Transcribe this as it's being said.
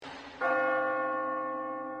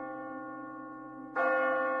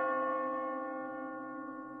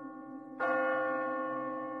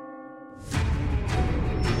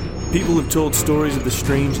People have told stories of the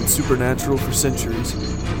strange and supernatural for centuries.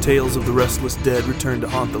 Tales of the restless dead return to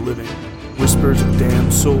haunt the living. Whispers of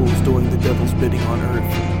damned souls doing the devil's bidding on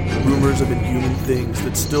earth. Rumors of inhuman things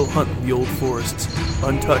that still hunt the old forests,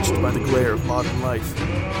 untouched by the glare of modern life.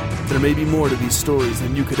 There may be more to these stories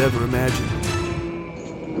than you could ever imagine.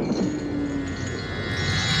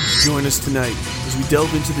 Join us tonight as we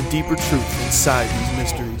delve into the deeper truth inside these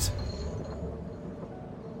mysteries.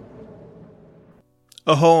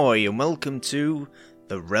 Ahoy and welcome to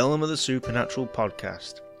the Realm of the Supernatural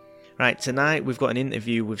podcast. Right, tonight we've got an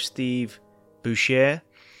interview with Steve Boucher,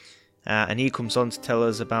 and he comes on to tell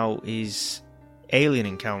us about his alien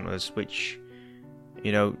encounters, which,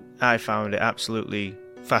 you know, I found it absolutely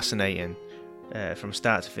fascinating from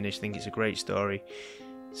start to finish. I think it's a great story,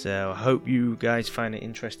 so I hope you guys find it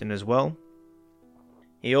interesting as well.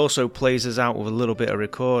 He also plays us out with a little bit of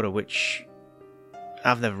recorder, which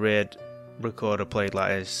I've never read recorder played like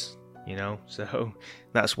this, you know, so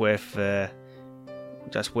that's worth the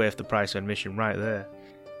price of admission right there.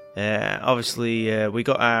 Obviously, we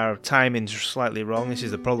got our timings slightly wrong. This is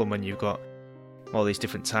the problem when you've got all these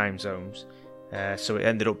different time zones. So it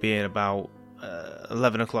ended up being about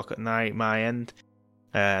 11 o'clock at night, my end.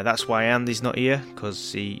 That's why Andy's not here,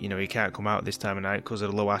 because he can't come out this time of night because of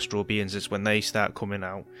the low astral beings. It's when they start coming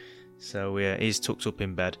out. So he's tucked up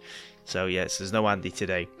in bed. So yes, there's no Andy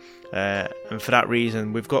today. And for that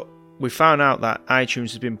reason, we found out that iTunes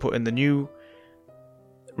has been putting the new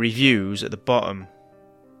reviews at the bottom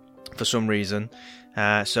for some reason.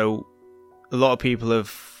 So a lot of people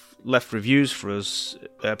have left reviews for us,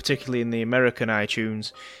 particularly in the American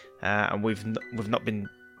iTunes, and we've not been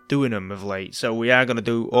doing them of late. So we are going to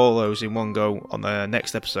do all those in one go on the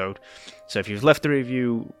next episode. So if you've left a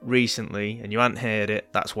review recently and you hadn't heard it,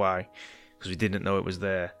 that's why, because we didn't know it was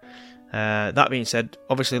there. That being said,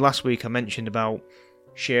 obviously last week I mentioned about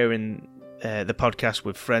sharing the podcast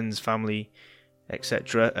with friends, family,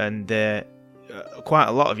 etc. And quite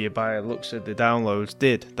a lot of you, by the looks of the downloads,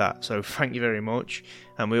 did that. So thank you very much.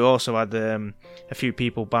 And we also had a few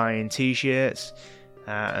people buying t-shirts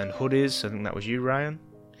and hoodies. I think that was you, Ryan.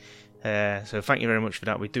 So thank you very much for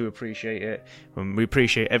that. We do appreciate it. And we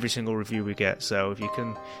appreciate every single review we get. So if you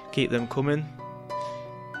can keep them coming,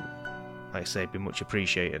 like I say, it'd be much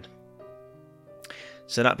appreciated.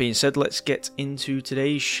 So that being said, let's get into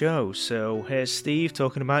today's show. So here's Steve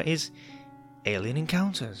talking about his alien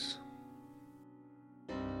encounters.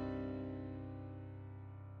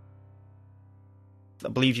 I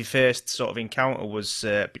believe your first sort of encounter was,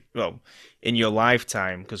 in your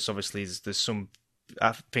lifetime, because obviously there's some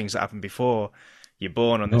things that happened before you're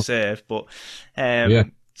born on this earth. But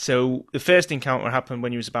So the first encounter happened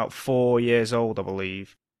when you was about 4 years old, I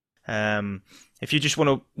believe. If you just want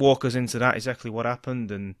to walk us into that, exactly what happened.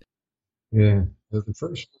 And the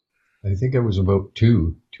first, I think I was about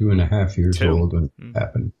 2.5 years old when it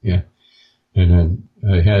happened. Yeah. And then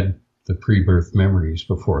I had the pre-birth memories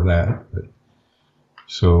before that.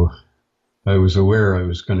 So I was aware I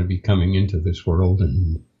was going to be coming into this world,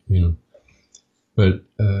 and, but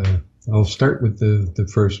I'll start with the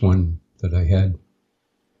first one that I had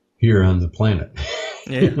here on the planet.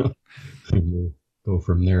 Yeah. And we'll go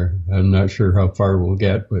from there. I'm not sure how far we'll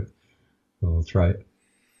get, but I'll try it.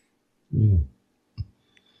 Yeah.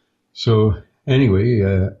 So anyway,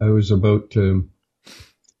 I was about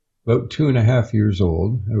 2.5 years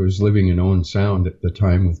old. I was living in Owen Sound at the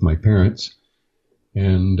time with my parents,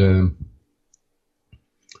 and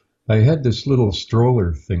I had this little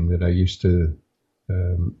stroller thing that I used to.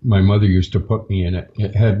 My mother used to put me in it.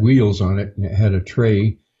 It had wheels on it, and it had a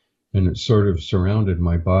tray, and it sort of surrounded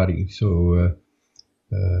my body, so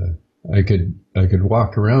I could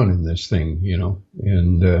walk around in this thing,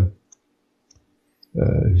 and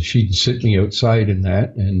she'd sit me outside in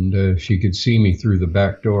that, and she could see me through the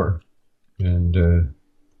back door and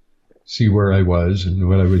see where I was and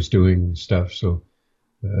what I was doing and stuff. So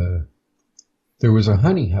there was a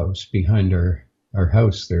honey house behind our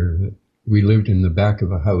house there. We lived in the back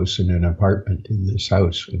of a house in an apartment in this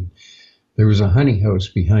house, and there was a honey house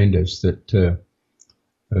behind us that the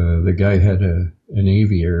guy had an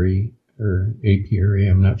aviary or apiary.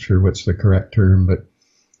 I'm not sure what's the correct term, but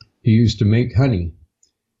he used to make honey,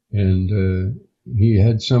 and he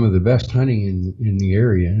had some of the best honey in the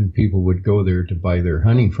area, and people would go there to buy their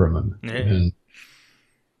honey from him. Yeah. And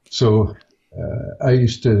so I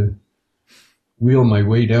used to wheel my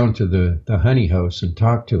way down to the honey house and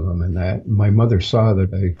talk to him, and that. My mother saw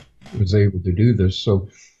that I was able to do this, so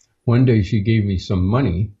one day she gave me some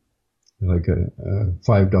money, like a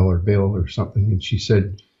 $5 bill or something, and she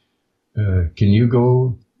said, can you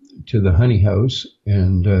go to the honey house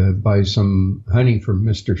and buy some honey from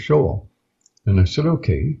Mr. Scholl. And I said,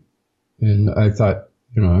 okay. And I thought,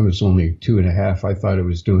 I was only 2.5. I thought I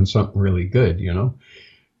was doing something really good,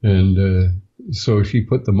 And so she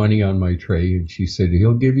put the money on my tray and she said,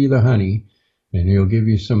 he'll give you the honey and he'll give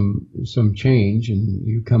you some change and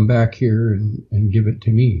you come back here and give it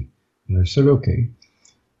to me. And I said, okay.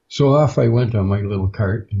 So off I went on my little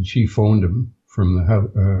cart and she phoned him from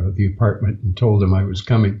the apartment and told him I was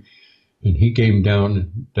coming. And he came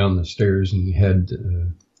down the stairs and he had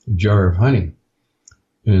a jar of honey.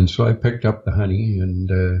 And so I picked up the honey and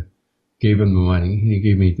gave him the money. He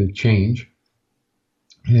gave me the change.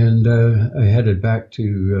 And I headed back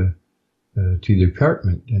to the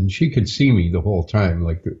apartment. And she could see me the whole time.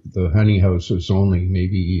 Like the honey house was only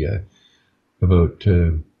maybe about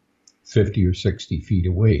 50 or 60 feet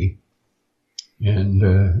away.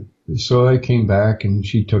 And so I came back and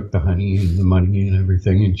she took the honey and the money and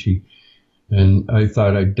everything. And I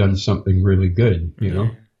thought I'd done something really good,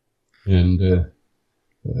 And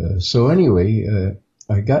so anyway,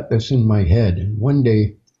 I got this in my head. And one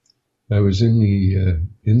day I was in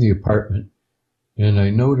the apartment and I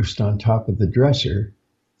noticed on top of the dresser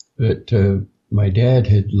that my dad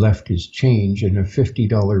had left his change and a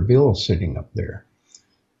 $50 bill sitting up there.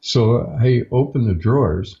 So I opened the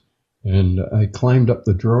drawers and I climbed up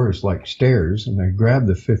the drawers like stairs and I grabbed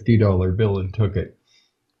the $50 bill and took it.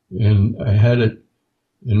 And I had it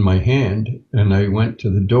in my hand and I went to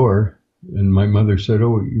the door and my mother said,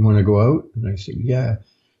 oh, you want to go out? And I said, yeah.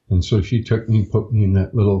 And so she took me, put me in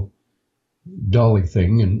that little dolly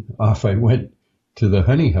thing and off I went to the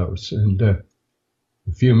honey house. And a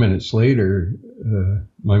few minutes later,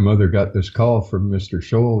 my mother got this call from Mr.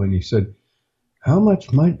 Scholl and he said, how much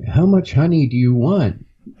honey do you want?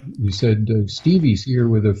 He said, Stevie's here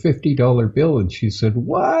with a $50 bill. And she said,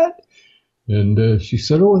 what? And she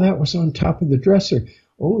said, oh, that was on top of the dresser.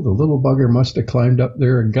 Oh, the little bugger must have climbed up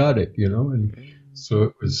there and got it, And so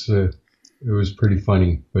it was pretty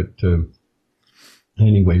funny. But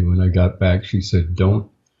anyway, when I got back, she said, don't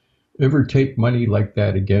ever take money like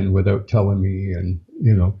that again without telling me. And,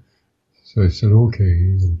 so I said,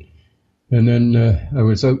 okay. And then I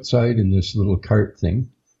was outside in this little cart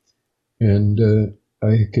thing, and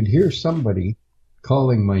I could hear somebody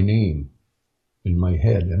calling my name in my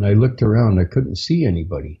head. And I looked around. I couldn't see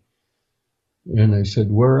anybody. And I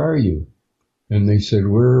said, where are you? And they said,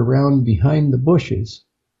 we're around behind the bushes.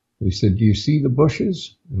 They said, do you see the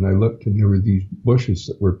bushes? And I looked, and there were these bushes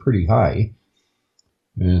that were pretty high.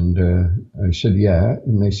 And I said, yeah.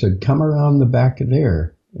 And they said, come around the back of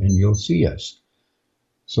there, and you'll see us.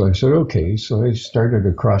 So I said, okay. So I started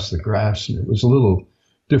across the grass, and it was a little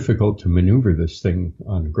difficult to maneuver this thing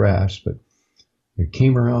on grass, but I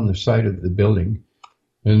came around the side of the building,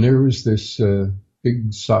 and there was this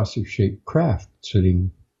big saucer-shaped craft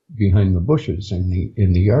sitting behind the bushes in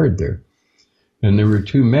the yard there. And there were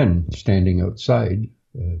two men standing outside,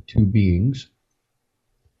 two beings.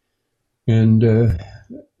 And the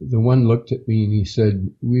one looked at me and he said,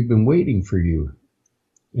 we've been waiting for you.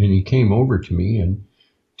 And he came over to me, and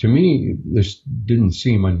to me, this didn't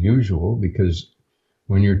seem unusual because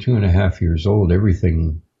when you're 2.5 years old,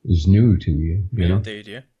 everything is new to you, know? Indeed,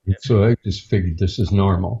 yeah. So I just figured this is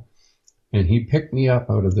normal. And he picked me up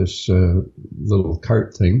out of this little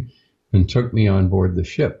cart thing and took me on board the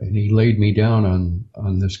ship. And he laid me down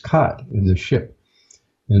on this cot in the ship.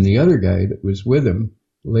 And the other guy that was with him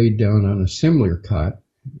laid down on a similar cot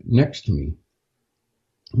next to me.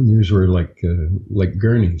 And these were like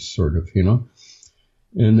gurneys, sort of,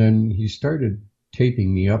 And then he started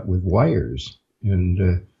taping me up with wires.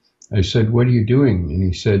 And I said, what are you doing? And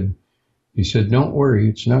he said, don't worry,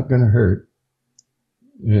 it's not going to hurt.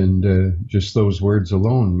 And just those words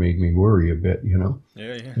alone made me worry a bit, Yeah,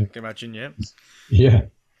 I can imagine, yeah. Yeah.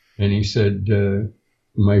 And he said,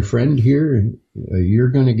 my friend here,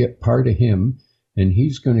 you're going to get part of him, and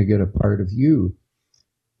he's going to get a part of you.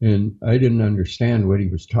 And I didn't understand what he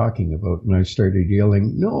was talking about. And I started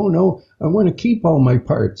yelling, no, I want to keep all my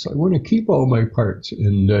parts. I want to keep all my parts.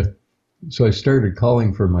 And so I started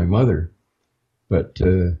calling for my mother. But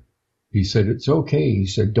he said, it's okay. He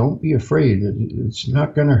said, don't be afraid. It's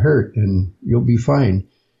not going to hurt, and you'll be fine.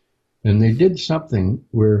 And they did something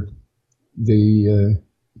where they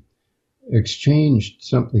exchanged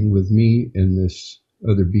something with me and this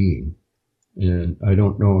other being. And I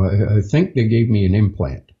don't know, I think they gave me an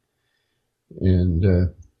implant.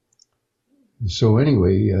 And so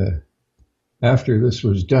anyway, after this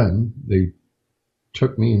was done, they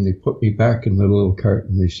took me and they put me back in the little cart,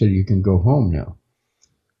 and they said, you can go home now.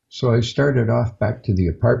 So I started off back to the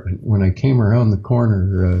apartment. When I came around the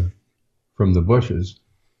corner from the bushes,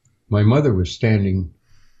 my mother was standing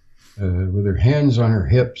with her hands on her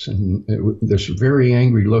hips and this very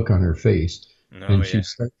angry look on her face. And she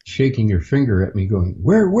started shaking her finger at me going,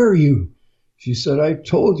 "Where were you?" She said, "I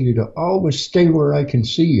told you to always stay where I can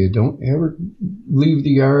see you. Don't ever leave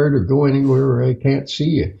the yard or go anywhere where I can't see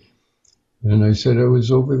you." And I said, "I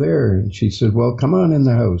was over there." And she said, "Well, come on in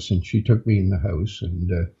the house." And she took me in the house and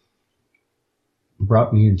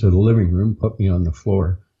brought me into the living room, put me on the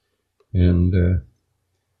floor. And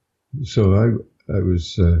so I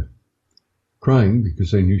was crying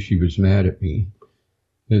because I knew she was mad at me.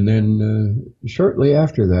 And then shortly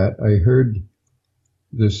after that, I heard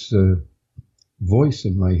this voice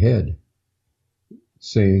in my head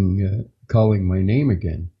saying, calling my name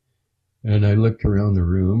again. And I looked around the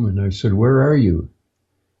room and I said, "Where are you?"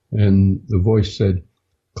 And the voice said,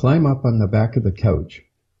 "Climb up on the back of the couch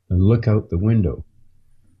and look out the window."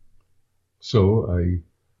 So I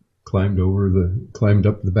climbed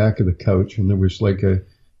up the back of the couch, and there was like a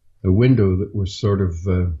window that was sort of,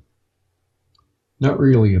 not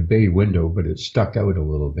really a bay window, but it stuck out a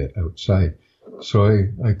little bit outside. So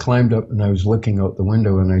I climbed up and I was looking out the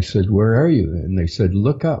window and I said, "Where are you?" And they said,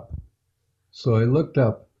 "Look up." So I looked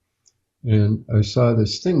up and I saw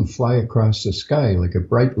this thing fly across the sky, like a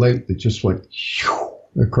bright light that just went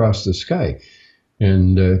across the sky.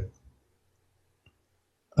 And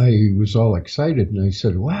I was all excited and I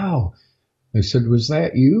said, "Wow." I said, "Was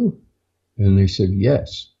that you?" And they said,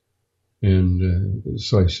 "Yes." And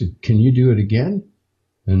so I said, "Can you do it again?"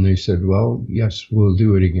 And they said, "Well, yes, we'll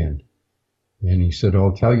do it again." And he said,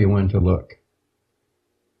 "I'll tell you when to look."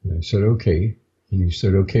 And I said, "Okay." And he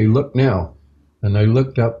said, "Okay, look now." And I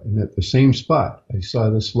looked up, and at the same spot, I saw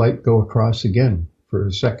this light go across again for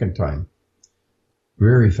a second time,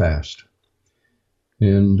 very fast.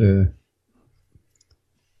 And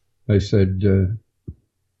I said,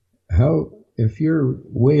 if you're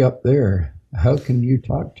way up there, how can you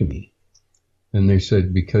talk to me?" And they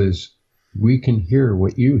said, "Because we can hear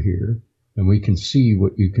what you hear, and we can see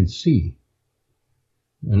what you can see."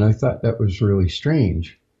 And I thought that was really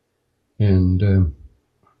strange. And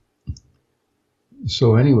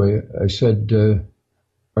so anyway, I said,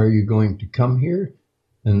 "Are you going to come here?"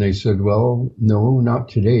 And they said, "Well, no, not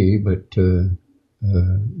today, but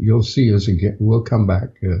you'll see us again. We'll come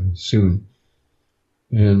back soon."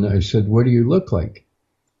 And I said, "What do you look like?"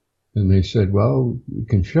 And they said, "Well, we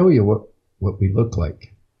can show you what we look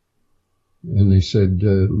like." And they said,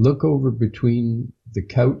 "Look over between the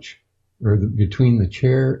couch or between the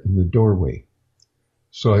chair and the doorway."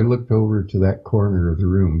 So I looked over to that corner of the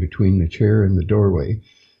room between the chair and the doorway,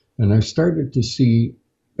 and I started to see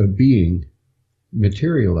a being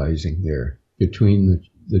materializing there between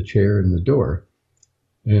the chair and the door.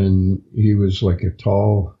 And he was like a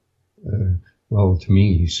tall, well, to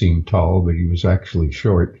me he seemed tall, but he was actually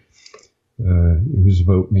short. He was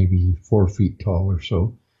about maybe 4 feet tall or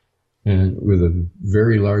so, and with a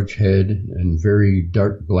very large head and very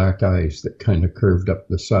dark black eyes that kind of curved up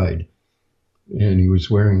the side. And he was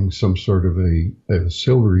wearing some sort of a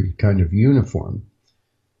silvery kind of uniform.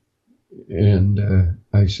 And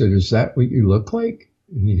I said, "Is that what you look like?"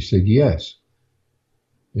 And he said, "Yes."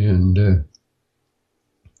 And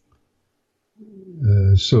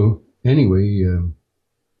so anyway,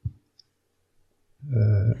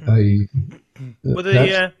 were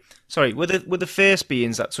the first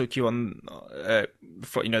beings that took you on,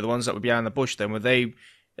 the ones that were behind the bush? Then were they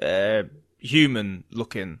human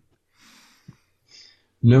looking?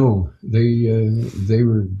 No, they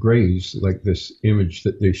were grays, like this image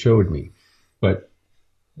that they showed me, but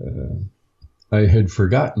I had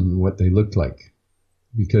forgotten what they looked like,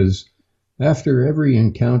 because after every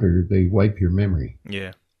encounter they wipe your memory.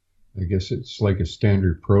 Yeah, I guess it's like a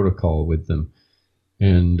standard protocol with them,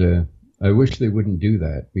 and I wish they wouldn't do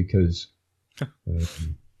that, because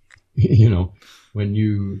when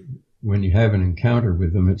you have an encounter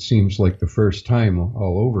with them, it seems like the first time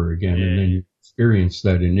all over again, and then you experience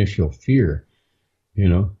that initial fear,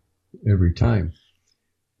 every time.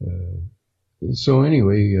 So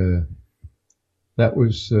anyway, that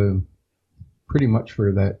was pretty much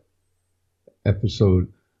for that episode.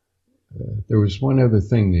 There was one other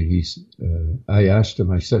thing that I asked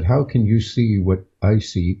him. I said, "How can you see what I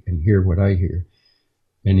see and hear what I hear?"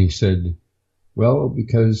 And he said, "Well,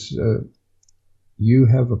 because you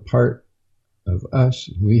have a part of us,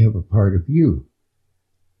 and we have a part of you."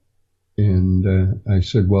 And I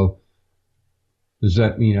said, "Well, does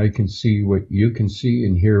that mean I can see what you can see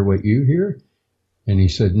and hear what you hear?" And he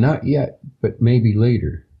said, "Not yet, but maybe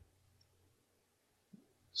later."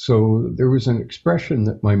 So there was an expression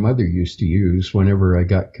that my mother used to use whenever I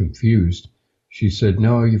got confused. She said,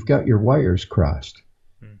 "No, you've got your wires crossed."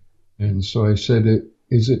 And so I said,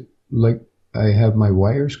 is it like I have my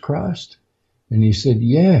wires crossed? And he said,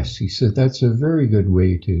 yes. He said, that's a very good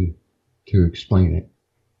way to explain it.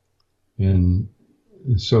 And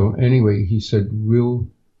so anyway, he said, we'll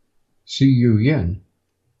see you again.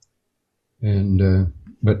 And,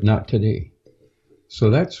 but not today. So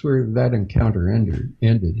that's where that encounter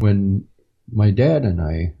ended. When my dad and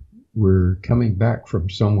I were coming back from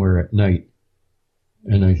somewhere at night,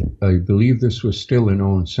 and I believe this was still in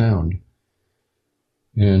Owen Sound,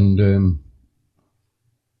 and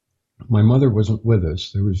my mother wasn't with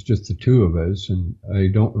us. There was just the two of us, and I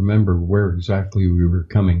don't remember where exactly we were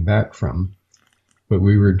coming back from, but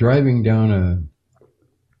we were driving down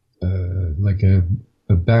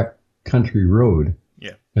a back country road,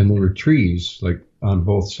 yeah, and there were trees like on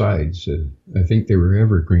both sides. I think they were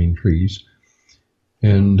evergreen trees,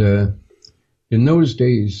 and in those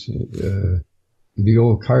days, the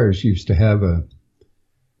old cars used to have a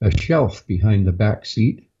shelf behind the back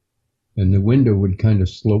seat, and the window would kind of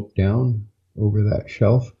slope down over that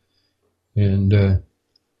shelf. And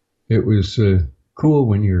it was cool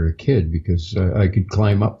when you were a kid because I could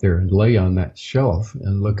climb up there and lay on that shelf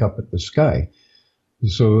and look up at the sky.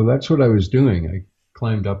 So that's what I was doing. I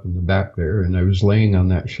climbed up in the back there, and I was laying on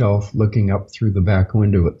that shelf looking up through the back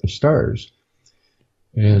window at the stars.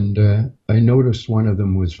 And I noticed one of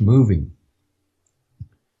them was moving.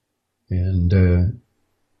 And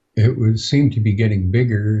it seemed to be getting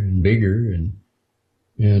bigger and bigger,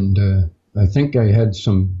 and I think I had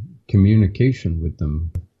some communication with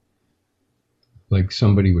them, like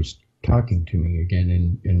somebody was talking to me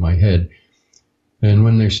again in my head. And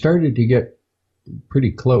when they started to get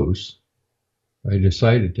pretty close, I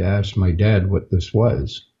decided to ask my dad what this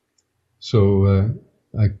was. So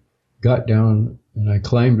I got down and I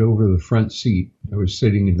climbed over the front seat. I was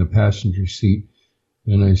sitting in the passenger seat.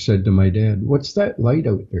 And I said to my dad, what's that light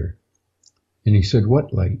out there? And he said,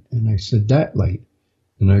 what light? And I said, that light.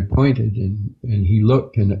 And I pointed, and he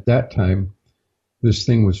looked, and at that time, this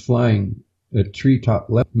thing was flying at treetop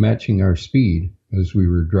level, matching our speed as we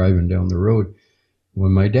were driving down the road.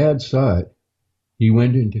 When my dad saw it, he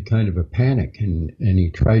went into kind of a panic, and he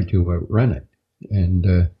tried to outrun it.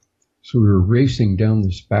 And so we were racing down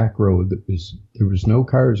this back road there was no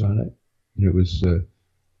cars on it, and it was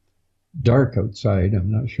dark outside.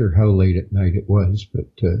 I'm not sure how late at night it was, but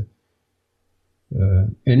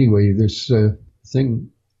anyway, this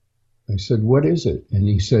thing, I said, what is it? And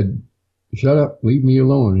he said, shut up, leave me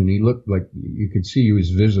alone. And he looked like you could see he was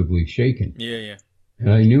visibly shaken. Yeah.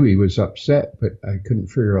 And I knew he was upset, but I couldn't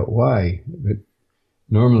figure out why. But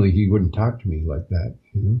normally he wouldn't talk to me like that,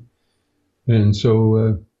 you know. And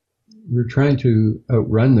so we're trying to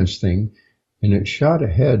outrun this thing, and it shot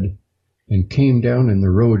ahead and came down in the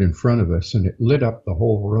road in front of us, and it lit up the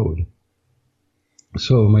whole road.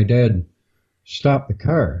 So my dad stopped the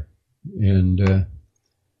car, and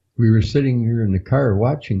we were sitting there in the car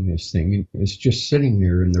watching this thing, and it's just sitting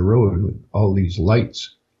there in the road with all these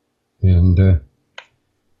lights. And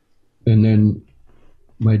then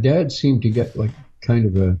my dad seemed to get like kind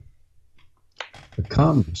of a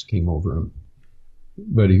calmness came over him,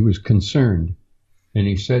 but he was concerned. And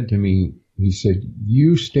he said to me, he said,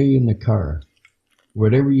 you stay in the car.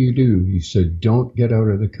 Whatever you do, he said, don't get out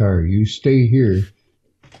of the car. You stay here.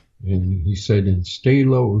 And he said, and stay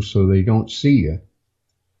low so they don't see you.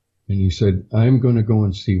 And he said, I'm going to go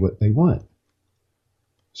and see what they want.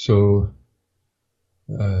 So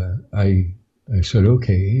I said,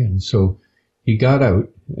 okay. And so he got out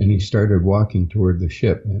and he started walking toward the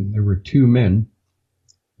ship. And there were two men,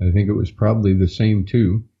 I think it was probably the same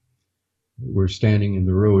two, were standing in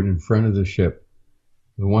the road in front of the ship.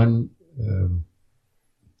 The one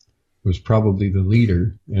was probably the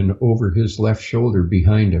leader, and over his left shoulder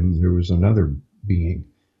behind him there was another being,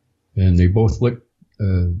 and they both looked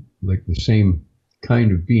like the same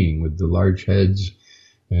kind of being with the large heads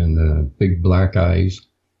and the big black eyes.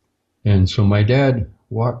 And so my dad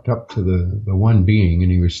walked up to the one being,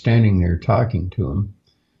 and he was standing there talking to him,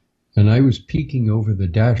 and I was peeking over the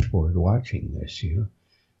dashboard watching this, you know.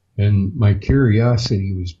 And my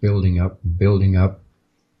curiosity was building up,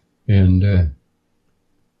 and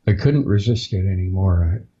I couldn't resist it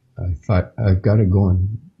anymore. I thought, I've got to go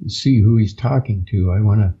and see who he's talking to. I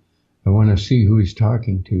want to see who he's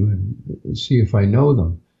talking to and see if I know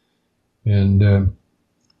them. And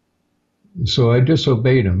so I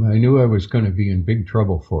disobeyed him. I knew I was going to be in big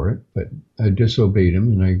trouble for it, but I disobeyed him,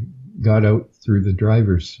 and I got out through the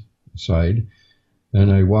driver's side,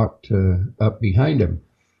 and I walked up behind him.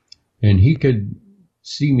 And he could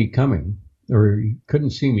see me coming, or he couldn't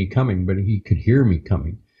see me coming, but he could hear me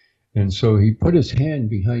coming. And so he put his hand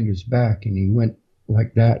behind his back, and he went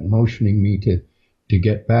like that, motioning me to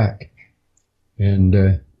get back. And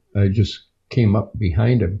I just came up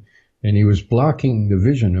behind him, and he was blocking the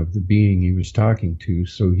vision of the being he was talking to,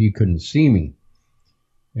 so he couldn't see me.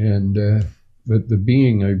 And but the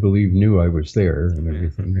being, I believe, knew I was there and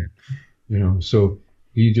everything, you know. So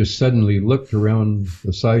he just suddenly looked around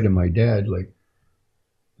the side of my dad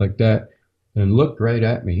like that, and looked right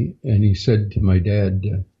at me. And he said to my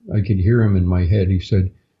dad, I could hear him in my head. He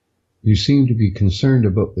said, "You seem to be concerned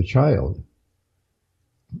about the child."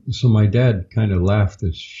 So my dad kind of laughed,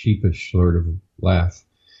 this sheepish sort of laugh.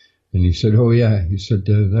 And he said, "Oh yeah," he said,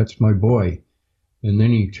 "that's my boy." And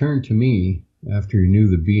then he turned to me after he knew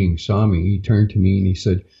the being saw me. He turned to me and he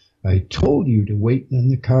said, "I told you to wait in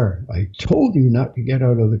the car. I told you not to get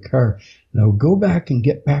out of the car. Now go back and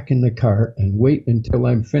get back in the car and wait until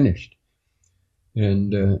I'm finished."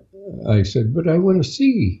 And I said, "But I want to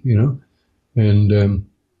see, you know." And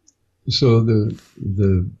so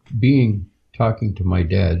the being talking to my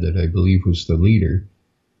dad, that I believe was the leader,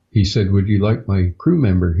 he said, "Would you like my crew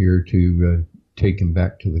member here to take him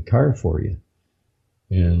back to the car for you?"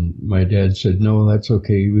 And my dad said, "No, that's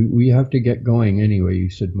okay. We have to get going anyway." He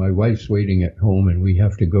said, "My wife's waiting at home and we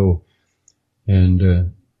have to go." And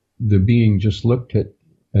the being just looked at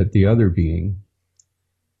the other being,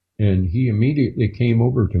 and he immediately came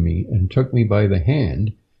over to me and took me by the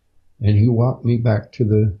hand, and he walked me back to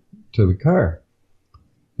the car.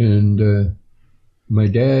 And my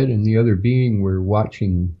dad and the other being were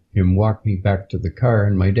watching him walk me back to the car,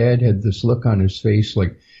 and my dad had this look on his face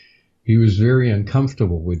like he was very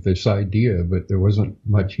uncomfortable with this idea, but there wasn't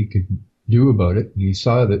much he could do about it. And he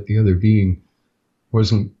saw that the other being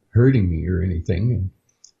wasn't hurting me or anything. And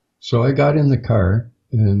so I got in the car,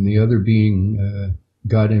 and the other being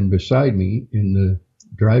got in beside me in the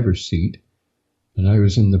driver's seat, and I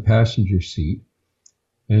was in the passenger seat.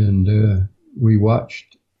 And we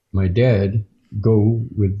watched my dad go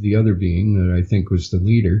with the other being that I think was the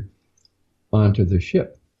leader onto the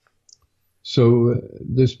ship. So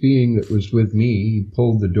this being that was with me, he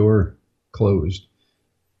pulled the door closed,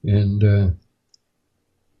 and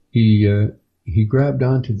he grabbed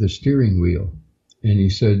onto the steering wheel, and he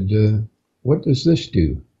said, "What does this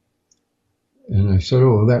do?" And I said,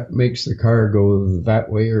 "Oh, that makes the car go that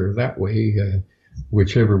way or that way,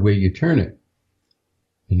 whichever way you turn it."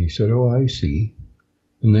 And he said, "Oh, I see."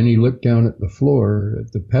 And then he looked down at the floor,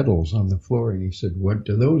 at the pedals on the floor, and he said, "What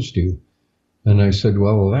do those do?" And I said,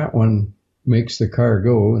 "Well, that one makes the car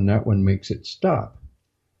go, and that one makes it stop."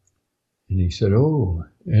 And he said, "Oh."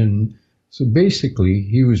 And so basically,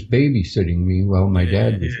 he was babysitting me while my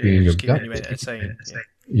dad was being abducted.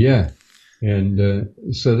 Yeah. And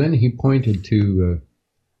so then he pointed to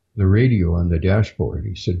the radio on the dashboard.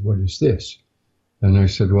 He said, "What is this?" And I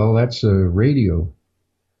said, "Well, that's a radio."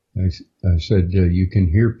 I said, "You can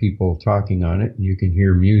hear people talking on it, and you can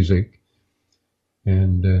hear music."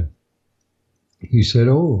 And he said,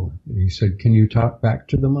 "Oh," he said, "Can you talk back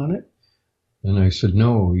to them on it?" And I said,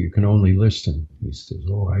 "No, you can only listen." He says,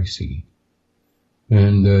 "Oh, I see."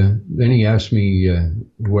 And then he asked me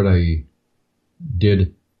what I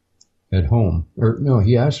did at home. Or no,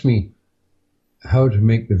 he asked me how to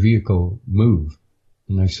make the vehicle move.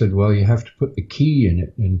 And I said, "Well, you have to put the key in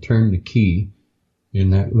it and turn the key in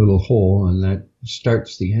that little hole, and that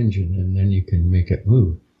starts the engine, and then you can make it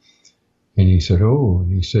move." And he said, "Oh,"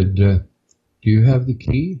 and he said, "Do you have the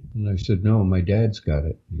key?" And I said, "No, my dad's got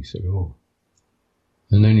it." And he said, "Oh."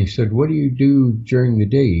 And then he said, "What do you do during the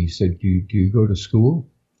day?" He said, do you go to school?"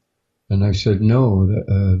 And I said,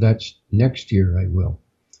 "No, that's next year I will."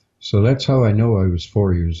 So that's how I know I was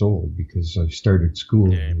 4 years old, because I started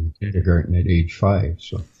school in kindergarten at age 5.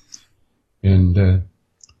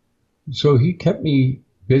 So he kept me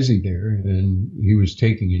busy there, and he was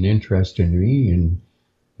taking an interest in me, and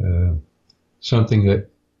something that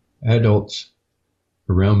adults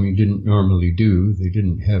around me didn't normally do. They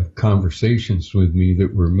didn't have conversations with me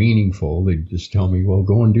that were meaningful. They'd just tell me, "Well,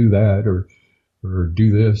 go and do that," or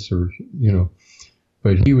 "Do this," or, you know.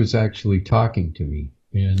 But he was actually talking to me,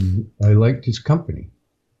 and I liked his company.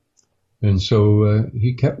 And so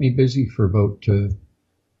he kept me busy for about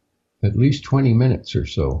at least 20 minutes or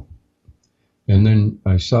so. And then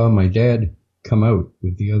I saw my dad come out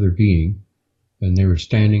with the other being, and they were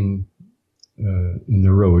standing in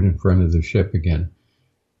the road in front of the ship again.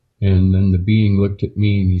 And then the being looked at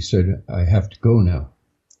me and he said, "I have to go now."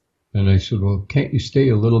 And I said, "Well, can't you stay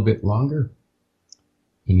a little bit longer?"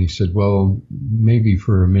 And he said, "Well, maybe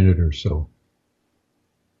for a minute or so."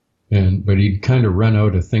 But he'd kind of run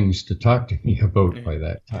out of things to talk to me about by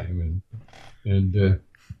that time. And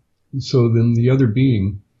so then the other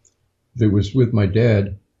being that was with my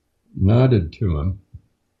dad nodded to him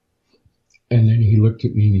And then he looked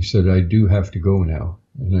at me and he said, I do have to go now.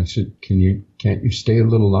 And I said, can't you stay a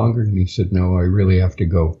little longer? And he said, no, I really have to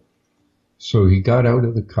go. So he got out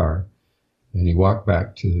of the car and he walked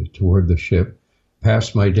back toward the ship,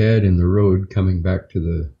 past my dad in the road coming back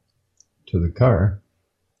to the car.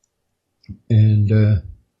 And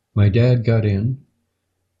my dad got in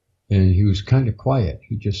and he was kind of quiet.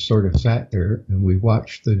 He just sort of sat there and we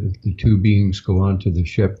watched the two beings go onto the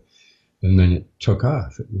ship. And then it took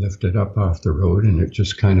off. It lifted up off the road and it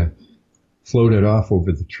just kind of floated off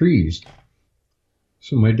over the trees.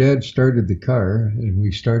 So my dad started the car and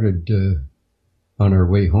we started on our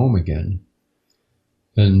way home again.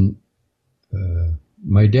 And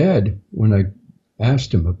my dad, when I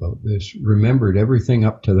asked him about this, remembered everything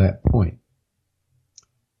up to that point.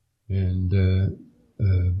 And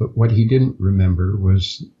but what he didn't remember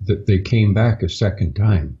was that they came back a second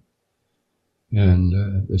time.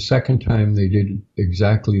 And the second time they did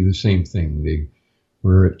exactly the same thing. They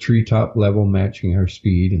were at treetop level matching our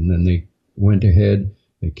speed, and then they went ahead,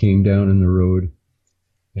 they came down in the road,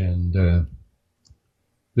 and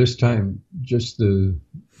this time just the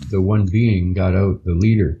one being got out, the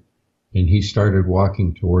leader, and he started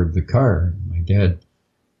walking toward the car. My dad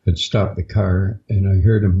had stopped the car, and I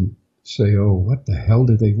heard him say, oh, what the hell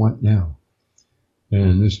do they want now?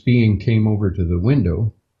 And this being came over to the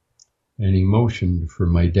window, and he motioned for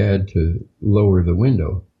my dad to lower the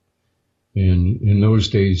window. And in those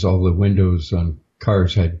days, all the windows on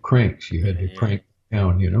cars had cranks. You had to crank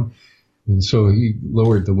down, you know. And so he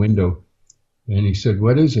lowered the window, and he said,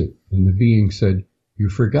 what is it? And the being said, you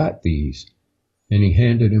forgot these. And he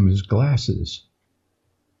handed him his glasses.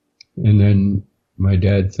 And then my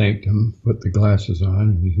dad thanked him, put the glasses on,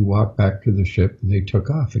 and he walked back to the ship, and they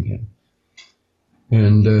took off again.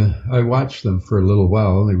 And I watched them for a little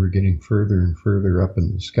while. They were getting further and further up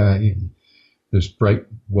in the sky, and this bright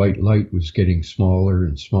white light was getting smaller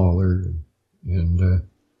and smaller. And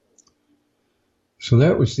so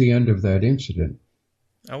that was the end of that incident.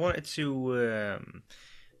 I wanted to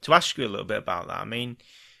ask you a little bit about that. I mean,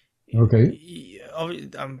 okay,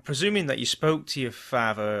 I'm presuming that you spoke to your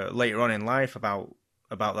father later on in life about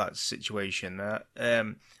that situation.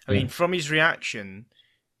 I mean, from his reaction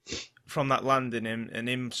from that landing and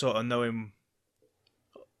him sort of knowing,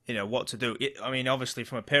 you know, what to do. I mean, obviously,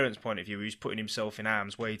 from a parent's point of view, he was putting himself in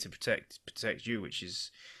harm's way to protect you, which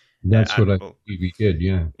is that's admirable. What I believe he did.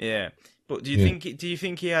 Yeah. Yeah. But do you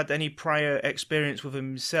think he had any prior experience with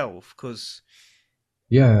himself? Because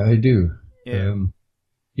yeah, I do. Yeah.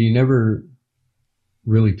 He never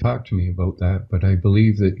really talked to me about that, but I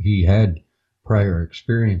believe that he had prior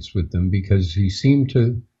experience with them because he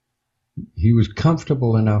was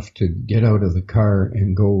comfortable enough to get out of the car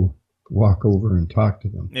and go walk over and talk to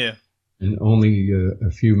them. Yeah. And only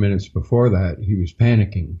a few minutes before that, he was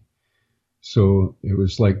panicking. So it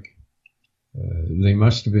was like they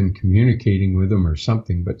must have been communicating with him or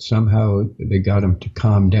something, but somehow they got him to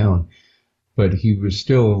calm down. But he was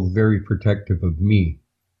still very protective of me.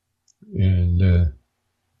 And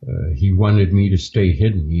he wanted me to stay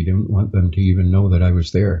hidden. He didn't want them to even know that I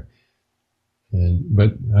was there.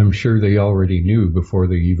 But I'm sure they already knew before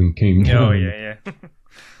they even came down. Oh, yeah.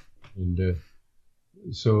 And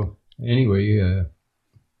so anyway,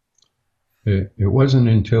 it wasn't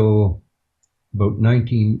until about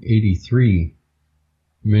 1983,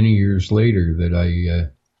 many years later, that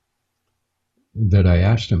I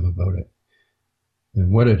asked him about it.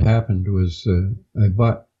 And what had happened was I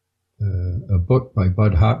bought a book by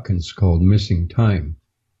Bud Hopkins called Missing Time.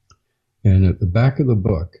 And at the back of the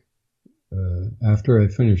book, after I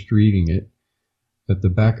finished reading it, at the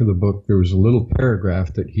back of the book, there was a little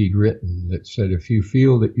paragraph that he'd written that said, if you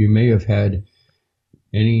feel that you may have had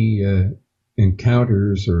any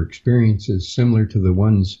encounters or experiences similar to the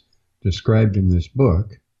ones described in this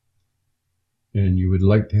book, and you would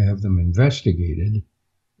like to have them investigated,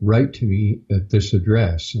 write to me at this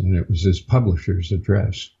address. And it was his publisher's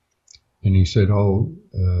address. And he said, I'll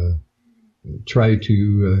try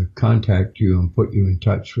to contact you and put you in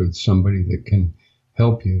touch with somebody that can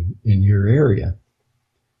help you in your area.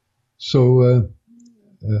 So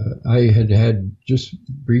I had just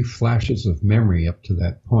brief flashes of memory up to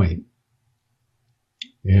that point.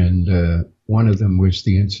 And one of them was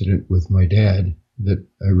the incident with my dad that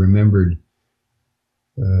I remembered.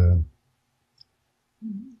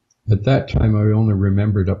 At that time, I only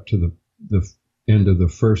remembered up to the end of the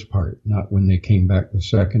first part, not when they came back the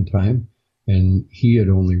second time. And he had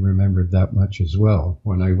only remembered that much as well.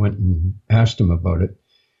 When I went and asked him about it,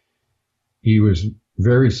 he was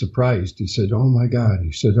very surprised. He said, oh my God.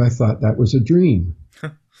 He said, I thought that was a dream.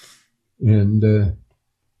 And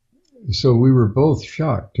so we were both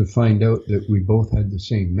shocked to find out that we both had the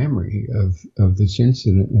same memory of this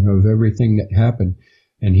incident and of everything that happened.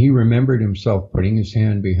 And he remembered himself putting his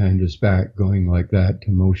hand behind his back, going like that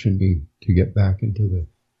to motion me to get back into the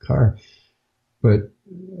car. But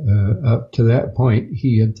up to that point,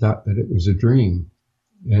 he had thought that it was a dream.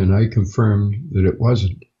 And I confirmed that it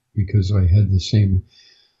wasn't, because I had the same.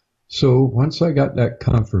 So once I got that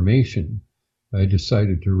confirmation, I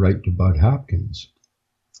decided to write to Bud Hopkins.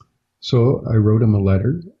 So I wrote him a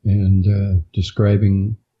letter and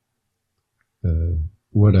describing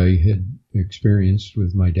what I had experienced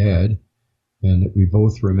with my dad, and that we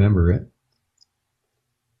both remember it.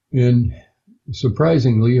 And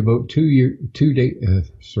surprisingly, about 2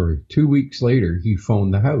 weeks later, he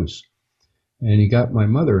phoned the house, and he got my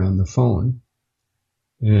mother on the phone,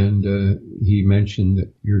 and he mentioned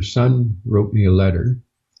that your son wrote me a letter,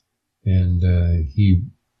 and he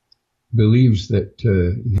believes that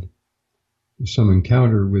some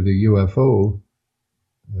encounter with a UFO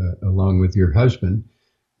along with your husband,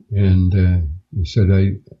 and he said,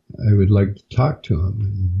 I would like to talk to him.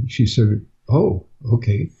 And she said, oh,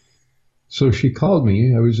 okay. So she called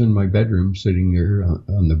me. I was in my bedroom sitting there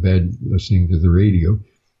on the bed listening to the radio,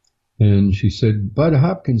 and she said, Bud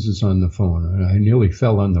Hopkins is on the phone. And I nearly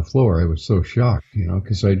fell on the floor. I was so shocked,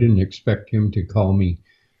 because I didn't expect him to call me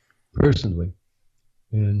personally.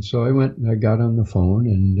 And so I went and I got on the phone,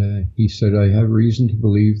 and he said, I have reason to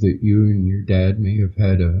believe that you and your dad may have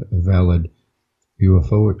had a valid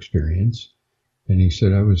UFO experience. And he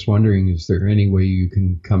said, I was wondering, is there any way you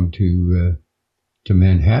can come to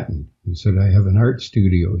Manhattan? He said, I have an art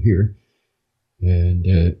studio here,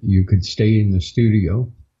 and you could stay in the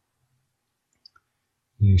studio.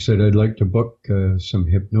 And he said, I'd like to book some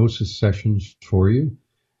hypnosis sessions for you.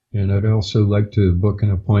 And I'd also like to book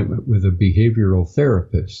an appointment with a behavioral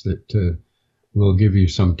therapist that will give you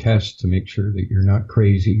some tests to make sure that you're not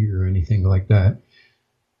crazy or anything like that.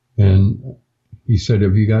 And he said,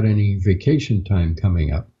 have you got any vacation time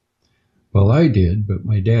coming up? Well, I did, but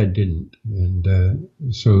my dad didn't. And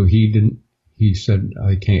so he didn't. He said,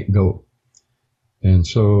 I can't go. And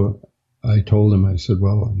so I told him, I said,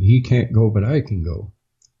 well, he can't go, but I can go.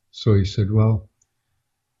 So he said, well,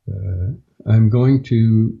 I'm going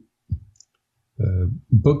to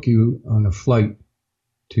book you on a flight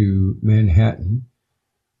to Manhattan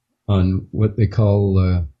on what they call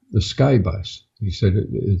the Sky Bus. He said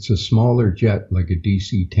it's a smaller jet, like a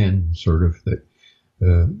DC-10 sort of, that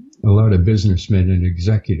a lot of businessmen and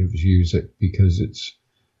executives use it because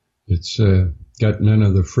it's got none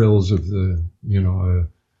of the frills of the,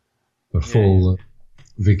 a full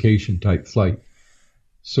vacation type flight.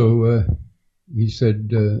 So he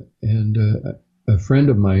said, a friend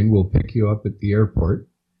of mine will pick you up at the airport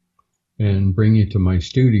and bring you to my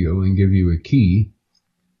studio and give you a key.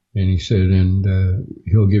 And he said, and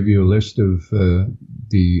he'll give you a list of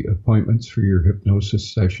the appointments for your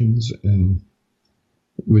hypnosis sessions and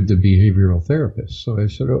with the behavioral therapist. So I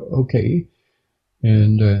said, oh, okay.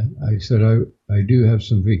 And I said, I do have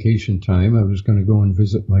some vacation time. I was going to go and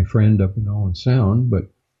visit my friend up in Owen Sound,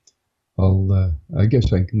 but I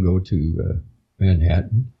guess I can go to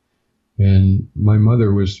Manhattan. And my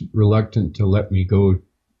mother was reluctant to let me go,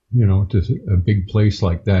 to a big place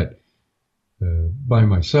like that by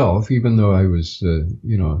myself, even though I was,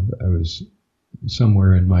 I was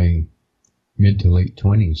somewhere in my mid to late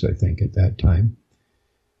 20s, I think, at that time.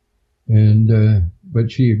 And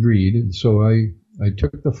but she agreed, and so I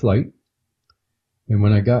took the flight. And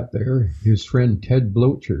when I got there, his friend Ted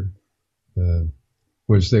Boucher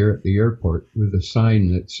was there at the airport with a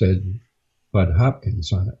sign that said Bud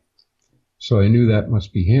Hopkins on it. So I knew that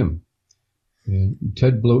must be him. And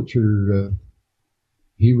Ted Boucher,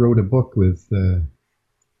 he wrote a book with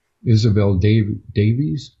Isabel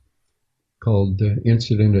Davies called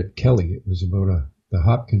Incident at Kelly. It was about the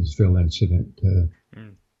Hopkinsville incident.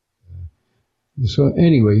 So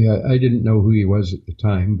anyway, I didn't know who he was at the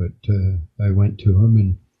time, but I went to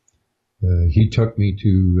him, and he took me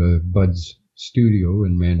to Bud's studio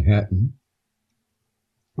in Manhattan,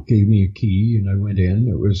 gave me a key, and I went in.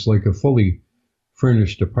 It was like a fully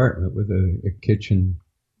furnished apartment with a kitchen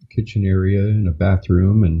area and a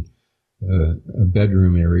bathroom and a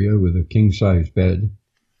bedroom area with a king-size bed.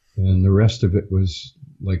 And the rest of it was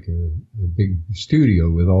like a big studio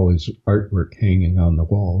with all his artwork hanging on the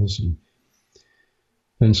walls.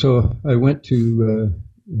 And so I went to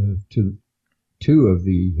two of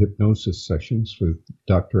the hypnosis sessions with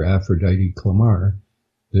Dr. Aphrodite Clamar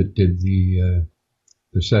that did the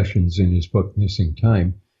sessions in his book Missing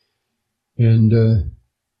Time. And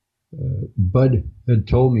Bud had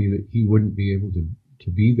told me that he wouldn't be able to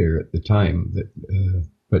be there at the time, that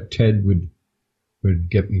but Ted would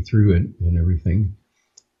get me through it and everything.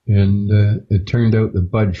 And it turned out that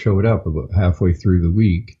Bud showed up about halfway through the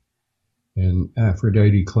week, and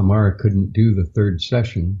Aphrodite Clamara couldn't do the third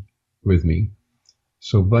session with me,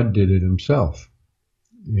 so Bud did it himself.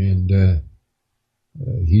 And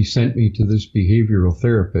he sent me to this behavioral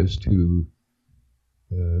therapist who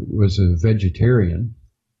was a vegetarian.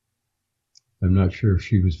 I'm not sure if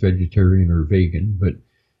she was vegetarian or vegan, but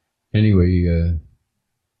anyway,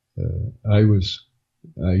 I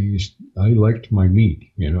liked my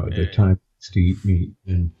meat, at the time I used to eat meat,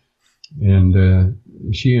 and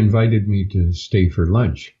she invited me to stay for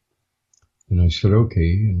lunch, and I said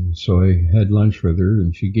okay, and so I had lunch with her,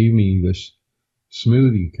 and she gave me this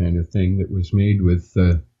smoothie kind of thing that was made with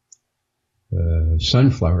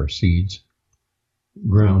sunflower seeds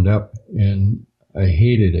ground up, and I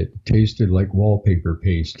hated it. It tasted like wallpaper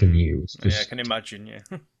paste to me. It was just, yeah, I can imagine, yeah.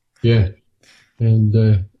 Yeah.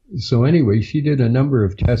 And so anyway, she did a number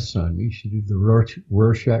of tests on me. She did the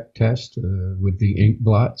Rorschach test with the ink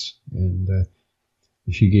blots, and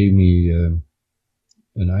she gave me an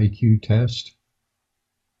IQ test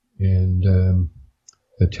and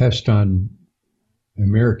a test on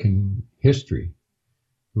American history,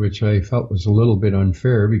 which I felt was a little bit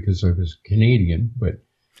unfair because I was Canadian, but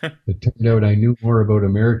it turned out I knew more about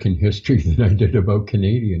American history than I did about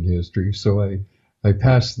Canadian history, so I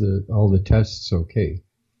passed all the tests okay.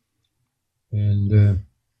 And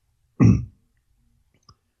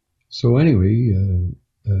so anyway,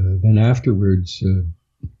 then afterwards,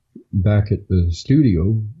 back at the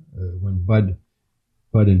studio, when Bud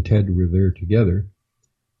and Ted were there together,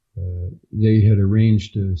 they had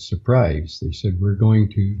arranged a surprise. They said, we're going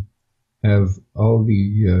to have all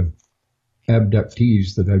the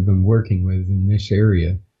abductees that I've been working with in this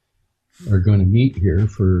area are going to meet here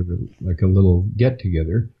for like a little get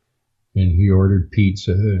together. And he ordered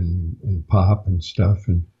pizza and pop and stuff.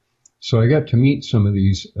 And so I got to meet some of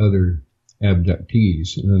these other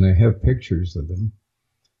abductees, and I have pictures of them.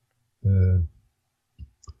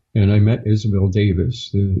 And I met Isabel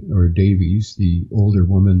Davies, the older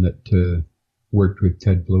woman that worked with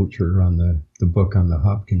Ted Boucher on the book on the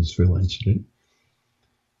Hopkinsville incident.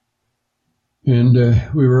 And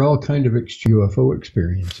we were all kind of UFO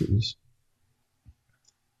experiences.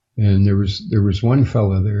 And there was one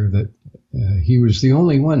fellow there that he was the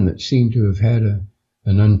only one that seemed to have had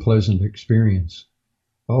an unpleasant experience.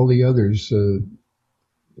 All the others,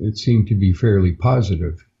 it seemed to be fairly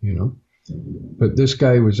positive, But this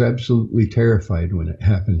guy was absolutely terrified when it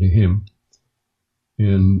happened to him.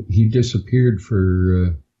 And he disappeared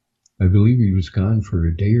for, I believe he was gone for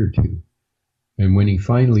a day or two. And when he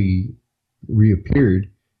finally reappeared,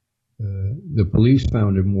 the police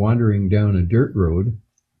found him wandering down a dirt road,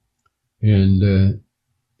 and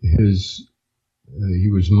he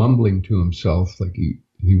was mumbling to himself, like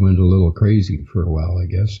he went a little crazy for a while, I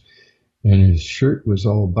guess. And his shirt was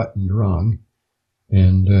all buttoned wrong,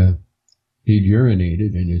 and he'd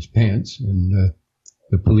urinated in his pants, and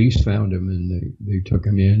the police found him, and they took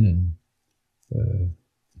him in and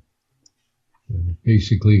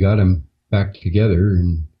basically got him back together.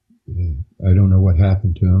 And I don't know what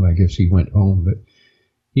happened to him. I guess he went home, but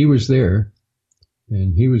he was there,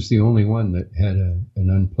 and he was the only one that had an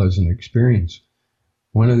unpleasant experience.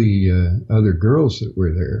 One of the other girls that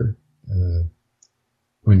were there,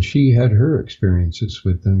 when she had her experiences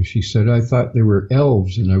with them, she said, I thought they were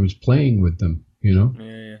elves and I was playing with them,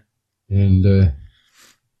 Yeah. And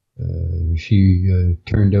she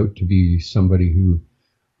turned out to be somebody who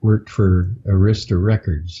worked for Arista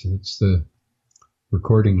Records. That's the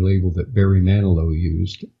recording label that Barry Manilow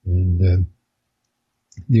used. And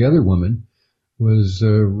the other woman was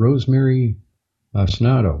Rosemary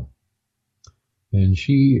Osnato. And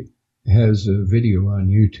she has a video on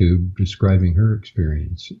YouTube describing her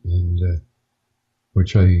experience, and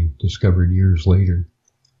which I discovered years later.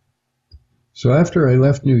 So after I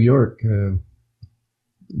left New York,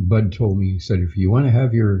 Bud told me, he said, if you want to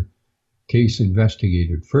have your case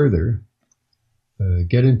investigated further,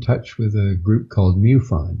 get in touch with a group called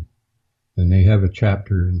MUFON, and they have a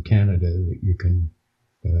chapter in Canada that you can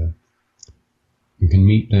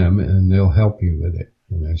meet them and they'll help you with it.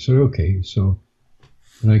 And I said, okay. So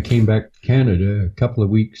when I came back to Canada, a couple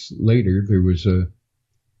of weeks later,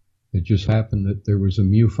 it just happened that there was a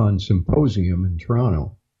MUFON symposium in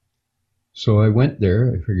Toronto. So I went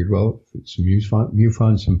there. I figured, well, if it's a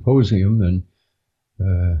MUFON symposium, then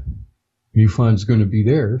MUFON's going to be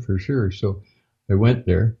there for sure. So I went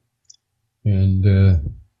there, and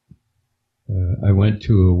I went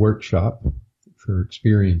to a workshop for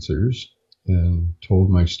experiencers and told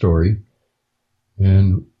my story.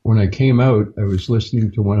 And when I came out, I was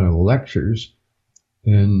listening to one of the lectures,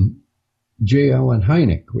 and J. Allen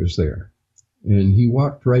Hynek was there, and he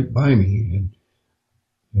walked right by me,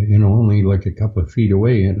 and only like a couple of feet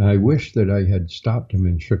away, and I wish that I had stopped him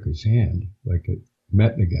and shook his hand, like I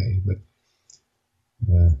met the guy, but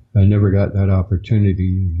I never got that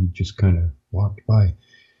opportunity. He just kind of walked by.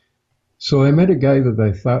 So I met a guy that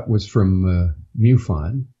I thought was from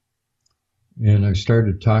MUFON, and I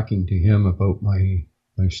started talking to him about my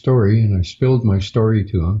story, and I spilled my story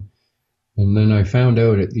to him. And then I found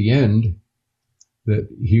out at the end that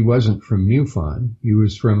he wasn't from MUFON. He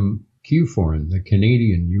was from QFORN, the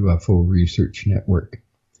Canadian UFO Research Network.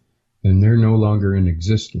 And they're no longer in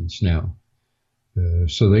existence now.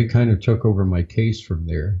 So they kind of took over my case from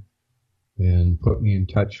there and put me in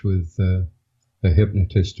touch with a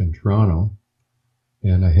hypnotist in Toronto.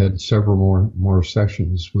 And I had several more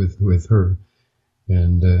sessions with her.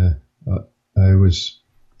 And I was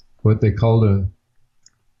what they called a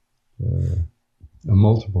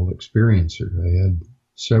multiple experiencer. I had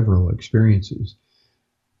several experiences,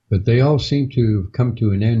 but they all seem to have come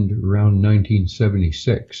to an end around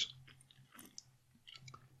 1976.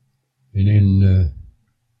 And in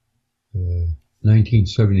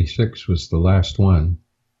 1976 was the last one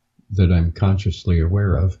that I'm consciously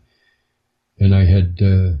aware of. And I had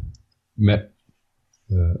met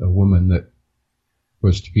a woman that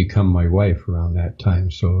was to become my wife around that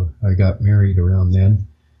time. So I got married around then.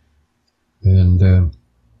 And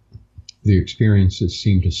the experiences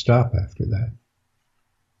seemed to stop after that.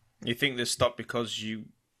 You think this stopped because you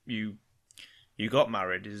got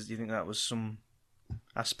married? Do you think that was some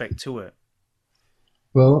aspect to it?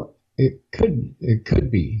 Well, it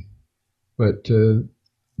could be, but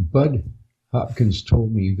Bud Hopkins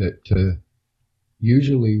told me that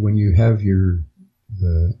usually when you have your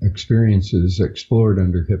experiences explored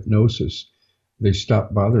under hypnosis, they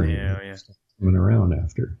stop bothering you, stop coming around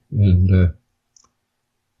after. And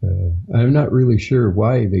I'm not really sure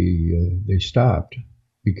why they stopped,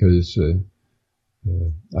 because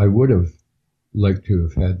I would have liked to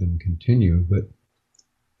have had them continue, but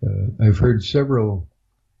I've heard several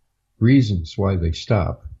reasons why they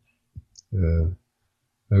stop.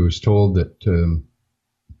 I was told that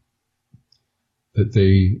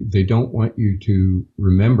they don't want you to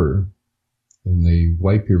remember, and they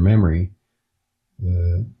wipe your memory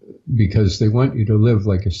because they want you to live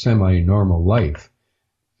like a semi-normal life.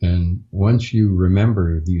 And once you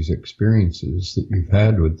remember these experiences that you've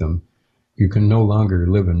had with them, you can no longer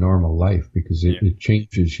live a normal life, because it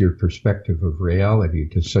changes your perspective of reality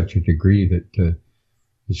to such a degree that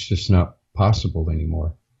it's just not possible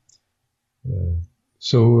anymore.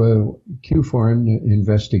 So QFORN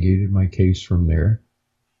investigated my case from there,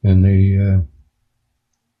 and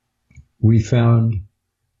we found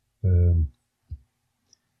a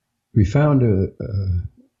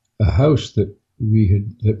house that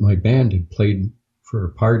my band had played for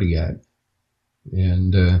a party at,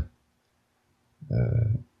 and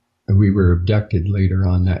we were abducted later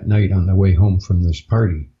on that night on the way home from this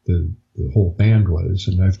party. The whole band was,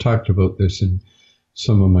 and I've talked about this in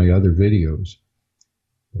some of my other videos.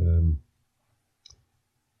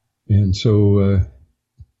 And so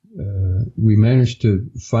we managed to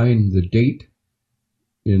find the date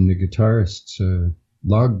in the guitarist's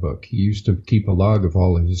logbook. He used to keep a log of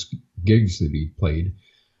all of his gigs that he played,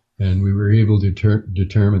 and we were able to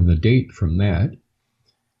determine the date from that.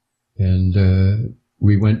 And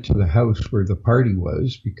we went to the house where the party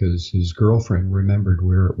was, because his girlfriend remembered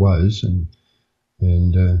where it was, and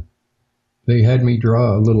they had me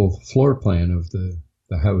draw a little floor plan of the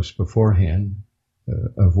house beforehand,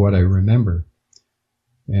 of what I remember.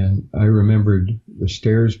 And I remembered the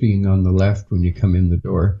stairs being on the left when you come in the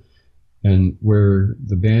door, and where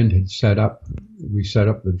the band had we set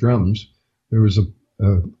up the drums, there was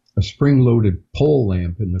a spring-loaded pole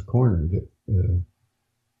lamp in the corner that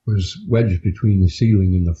was wedged between the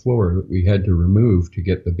ceiling and the floor that we had to remove to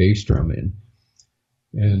get the bass drum in.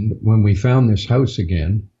 And when we found this house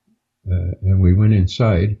again, and we went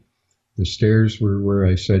inside, the stairs were where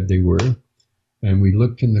I said they were, and we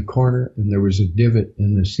looked in the corner, and there was a divot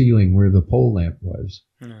in the ceiling where the pole lamp was.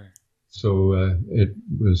 So it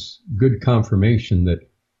was good confirmation that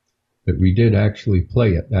we did actually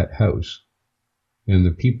play at that house. And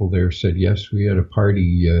the people there said, yes, we had a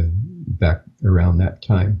party back around that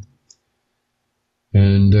time.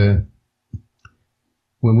 And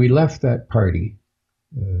when we left that party,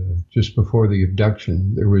 just before the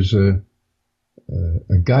abduction, there was a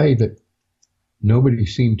guy that nobody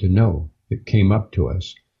seemed to know that came up to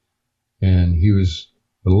us. And he was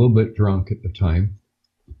a little bit drunk at the time.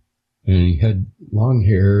 And he had long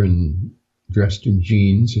hair, and dressed in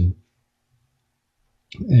jeans, and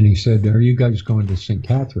he said, "Are you guys going to St.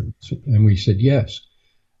 Catharines?" And we said, "Yes."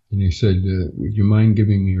 And he said, "Would you mind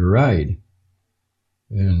giving me a ride?"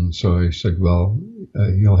 And so I said, "Well,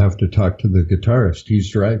 you'll have to talk to the guitarist.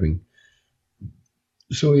 He's driving."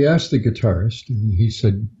 So he asked the guitarist, and he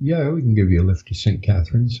said, "Yeah, we can give you a lift to St.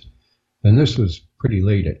 Catharines." And this was pretty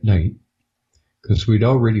late at night, because we'd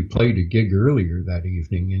already played a gig earlier that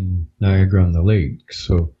evening in Niagara-on-the-Lake.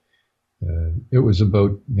 So it was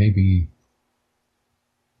about maybe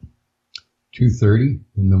 2:30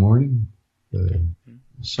 in the morning,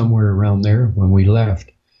 somewhere around there when we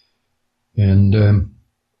left. And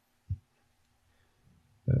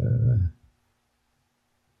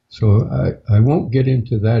so I won't get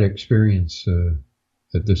into that experience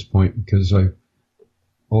at this point, because I've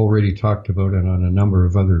already talked about it on a number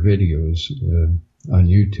of other videos on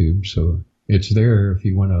YouTube, so it's there if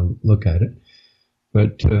you want to look at it.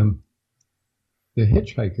 But the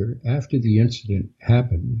hitchhiker, after the incident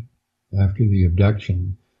happened, after the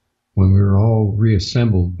abduction, when we were all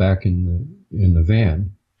reassembled back in the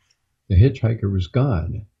van, the hitchhiker was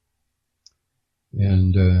gone.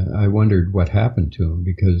 And I wondered what happened to him,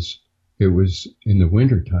 because it was in the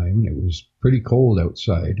wintertime and it was pretty cold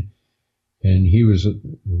outside. And he was,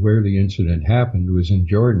 where the incident happened was in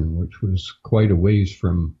Jordan, which was quite a ways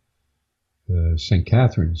from St.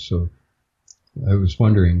 Catharines. So I was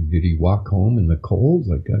wondering, did he walk home in the cold?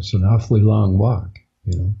 Like, that's an awfully long walk,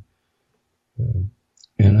 you know.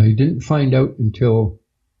 And I didn't find out until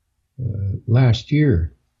last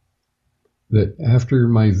year that after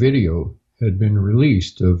my video had been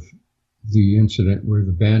released of the incident where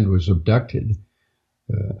the band was abducted,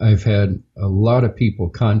 I've had a lot of people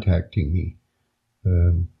contacting me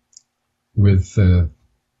with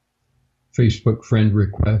Facebook friend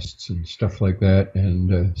requests and stuff like that,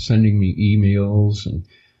 and sending me emails,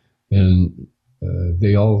 and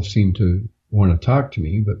they all seem to want to talk to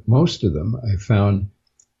me, but most of them I found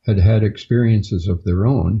had experiences of their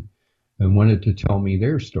own and wanted to tell me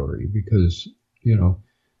their story, because, you know,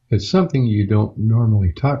 it's something you don't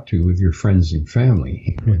normally talk to with your friends and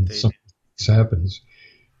family when something happens,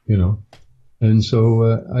 you know. And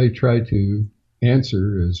so I try to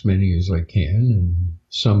answer as many as I can, and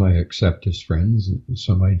some I accept as friends, and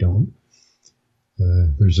some I don't.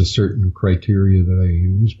 There's a certain criteria that I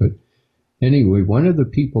use. But anyway, one of the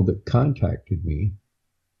people that contacted me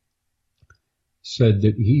said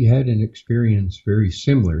that he had an experience very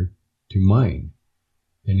similar to mine.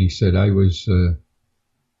 And he said, I was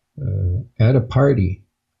at a party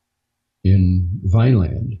in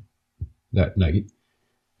Vineland that night,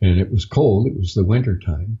 and it was cold. It was the winter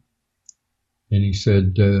time. And he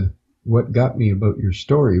said, what got me about your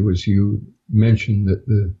story was you mentioned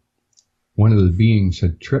that one of the beings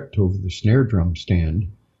had tripped over the snare drum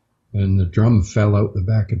stand, and the drum fell out the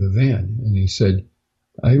back of the van. And he said,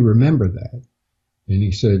 I remember that. And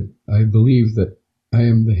he said, I believe that I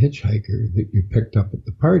am the hitchhiker that you picked up at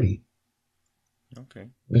the party. Okay.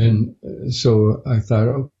 And so I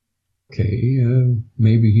thought, okay,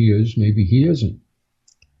 maybe he is, maybe he isn't.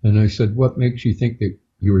 And I said, what makes you think that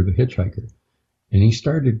you were the hitchhiker? And he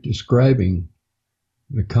started describing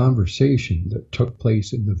the conversation that took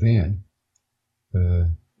place in the van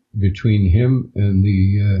between him and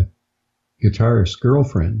the guitarist's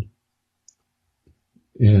girlfriend.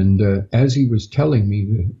 And as he was telling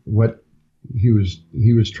me what he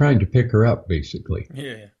was trying to pick her up, basically.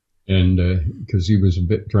 Yeah. And because he was a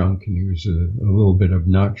bit drunk and he was a little bit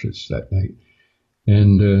obnoxious that night.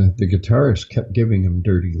 And the guitarist kept giving him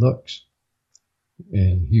dirty looks.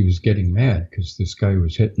 And he was getting mad because this guy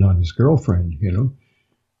was hitting on his girlfriend, you know.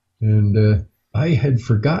 And I had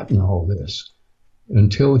forgotten all this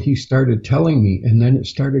until he started telling me. And then it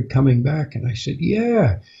started coming back. And I said,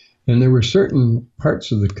 yeah. And there were certain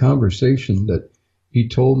parts of the conversation that he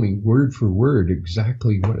told me word for word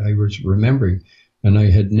exactly what I was remembering. And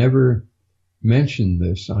I had never mentioned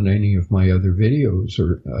this on any of my other videos,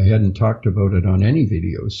 or I hadn't talked about it on any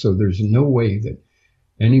videos. So there's no way that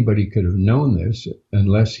anybody could have known this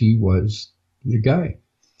unless he was the guy.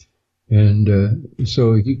 And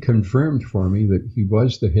so he confirmed for me that he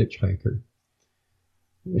was the hitchhiker.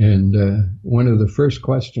 And one of the first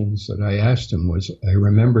questions that I asked him was, I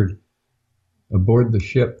remembered aboard the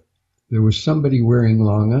ship, there was somebody wearing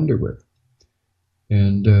long underwear.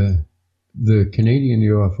 And the Canadian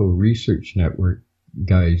UFO Research Network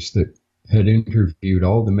guys that had interviewed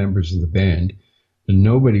all the members of the band, and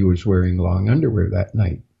nobody was wearing long underwear that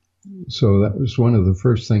night. So that was one of the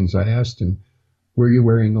first things I asked him, were you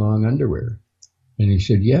wearing long underwear? And he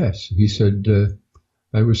said, yes. He said,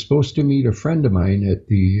 I was supposed to meet a friend of mine at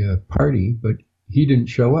the party, but he didn't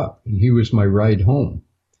show up, and he was my ride home.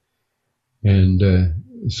 And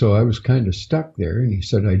so I was kind of stuck there, and he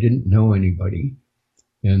said I didn't know anybody.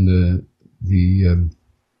 And the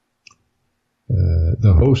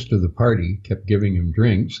host of the party kept giving him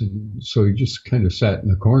drinks, and so he just kind of sat in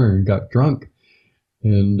the corner and got drunk.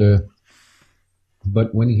 And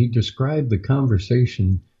but when he described the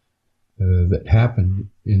conversation that happened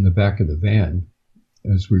in the back of the van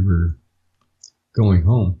as we were going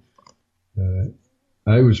home,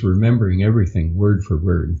 I was remembering everything word for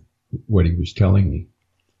word, what he was telling me.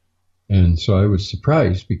 And so I was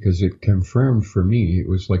surprised because it confirmed for me, it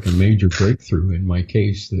was like a major breakthrough in my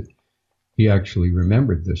case that he actually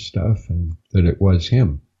remembered this stuff and that it was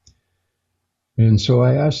him. And so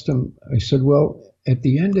I asked him, I said, well, at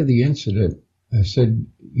the end of the incident, I said,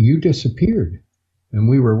 you disappeared and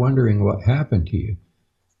we were wondering what happened to you.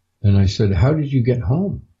 And I said, how did you get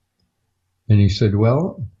home? And he said,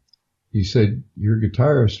 well, he said, your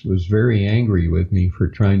guitarist was very angry with me for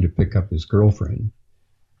trying to pick up his girlfriend.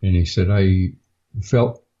 And he said, I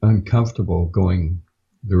felt uncomfortable going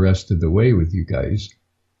the rest of the way with you guys.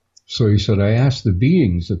 So he said, I asked the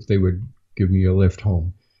beings if they would give me a lift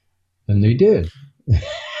home. And they did.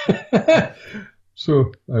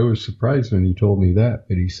 So I was surprised when he told me that.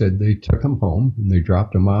 But he said they took him home and they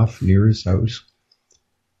dropped him off near his house.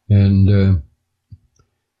 And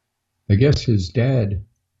I guess his dad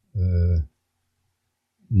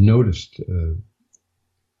noticed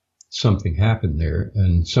something happened there,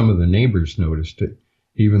 and some of the neighbors noticed it,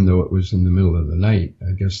 even though it was in the middle of the night.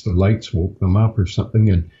 I guess the lights woke them up or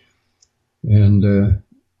something, and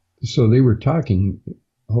so they were talking.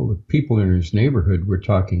 All the people in his neighborhood were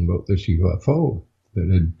talking about this UFO that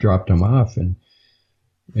had dropped him off,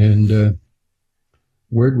 and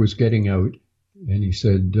word was getting out. And he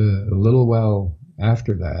said a little while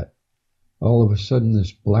after that, all of a sudden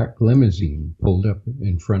this black limousine pulled up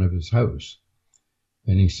in front of his house.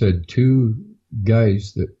 And he said two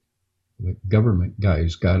guys that, like government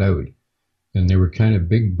guys, got out. And they were kind of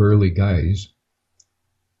big, burly guys.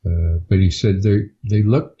 But he said they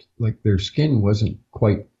looked like their skin wasn't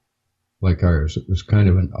quite like ours. It was kind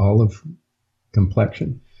of an olive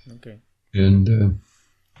complexion. Okay. And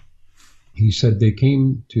he said they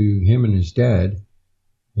came to him and his dad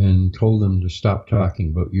and told them to stop talking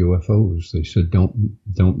about UFOs. They said,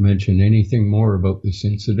 don't mention anything more about this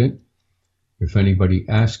incident. If anybody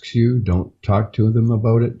asks you, don't talk to them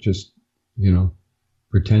about it. Just,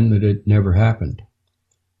 pretend that it never happened.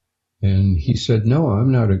 And he said, no,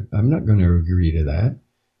 I'm not going to agree to that.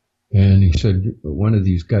 And he said, one of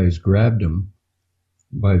these guys grabbed him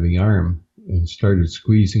by the arm and started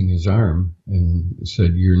squeezing his arm and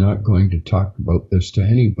said, you're not going to talk about this to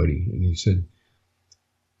anybody. And he said,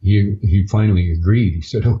 he finally agreed. He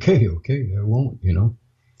said, okay, I won't,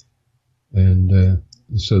 And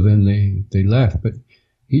so then they left. But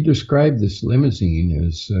he described this limousine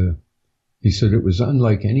as, he said it was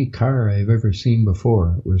unlike any car I've ever seen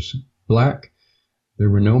before. It was black. There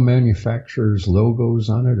were no manufacturer's logos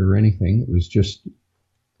on it or anything. It was just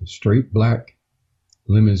a straight black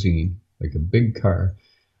limousine, like a big car.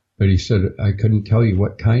 But he said, I couldn't tell you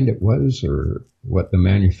what kind it was or what the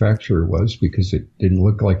manufacturer was because it didn't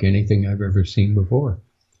look like anything I've ever seen before.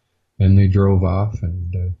 And they drove off.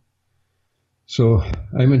 And so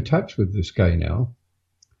I'm in touch with this guy now.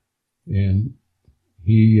 And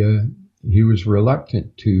he was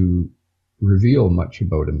reluctant to reveal much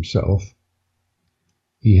about himself.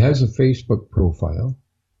 He has a Facebook profile,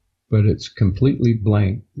 but it's completely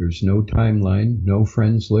blank. There's no timeline, no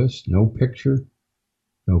friends list, no picture,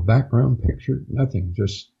 no background picture, nothing,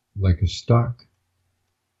 just like a stock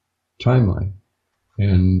timeline.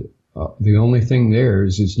 And the only thing there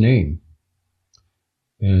is his name.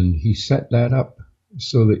 And he set that up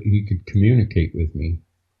so that he could communicate with me.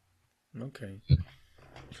 Okay.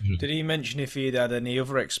 Did he mention if he had any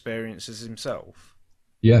other experiences himself?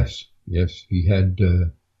 Yes. He had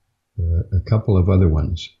a couple of other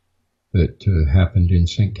ones that happened in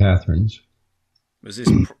St. Catharines. Was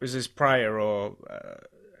this prior or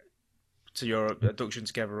to your abduction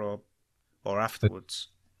together or afterwards?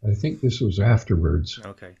 I think this was afterwards.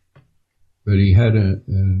 Okay. But he had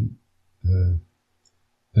an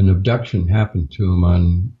abduction happen to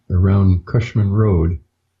him around Cushman Road,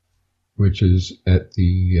 which is at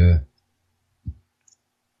the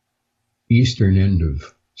eastern end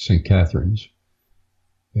of St. Catharines.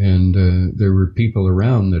 And there were people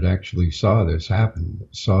around that actually saw this happen,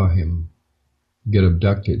 saw him get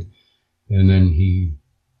abducted. And then he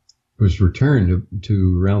was returned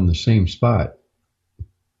to around the same spot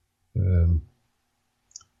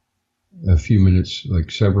a few minutes,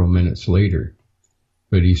 like several minutes later.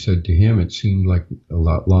 but he said to him it seemed like a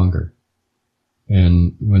lot longer.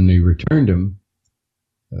 And when they returned him,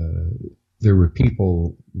 there were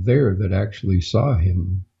people there that actually saw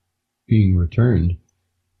him being returned.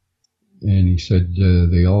 And he said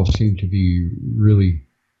they all seemed to be really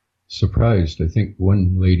surprised. I think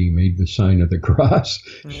one lady made the sign of the cross,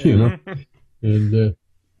 you know. And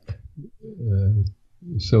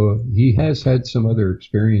so he has had some other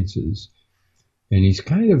experiences. And he's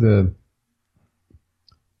kind of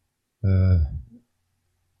an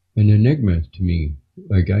enigma to me.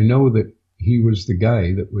 Like, I know that he was the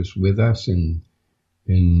guy that was with us in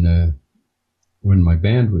when my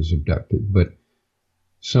band was abducted, but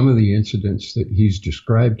some of the incidents that he's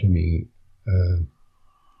described to me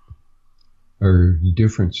are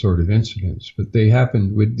different sort of incidents, but they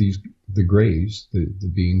happened with the Greys,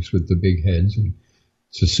 the beings with the big heads, and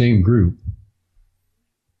it's the same group.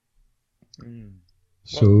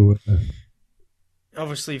 So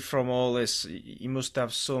obviously from all this, you must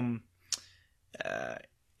have some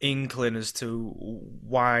inkling as to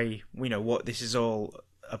why, what this is all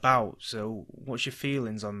about. So what's your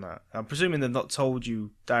feelings on that? I'm presuming they've not told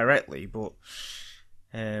you directly, but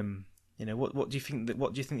what do you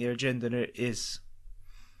think their agenda is?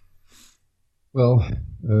 Well,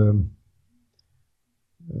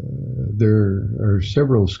 there are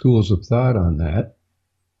several schools of thought on that.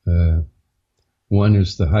 One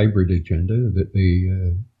is the hybrid agenda, that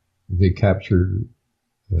they capture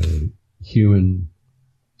human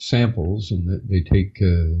samples, and that they take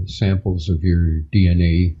samples of your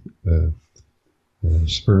DNA,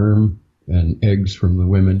 sperm and eggs from the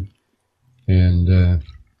women, and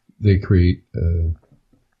they create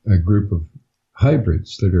a group of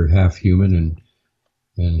hybrids that are half human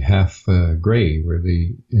and half gray, where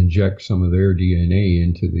they inject some of their DNA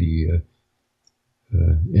into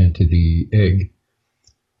the egg.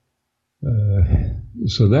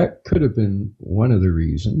 So that could have been one of the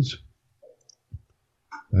reasons.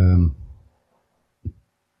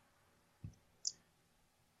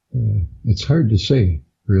 It's hard to say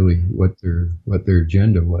really what their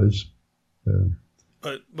agenda was.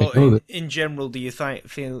 But in general, do you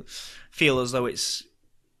feel as though it's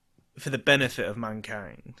for the benefit of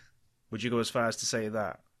mankind? Would you go as far as to say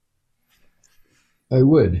that? I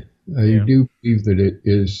would. I do believe that it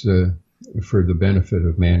is for the benefit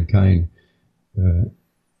of mankind.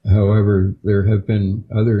 However, there have been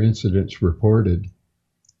other incidents reported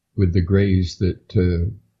with the Greys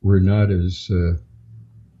that were not as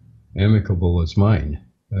amicable as mine.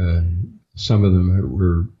 Some of them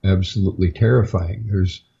were absolutely terrifying.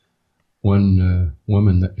 There's one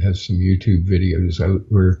woman that has some YouTube videos out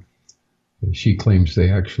where she claims they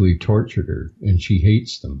actually tortured her, and she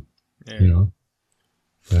hates them. Yeah.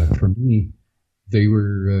 For me, they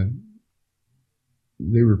were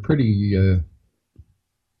pretty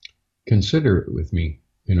considerate with me.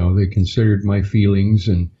 They considered my feelings,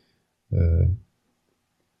 and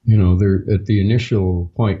they're at the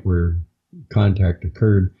initial point where contact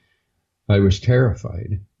occurred, I was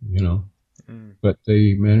terrified, but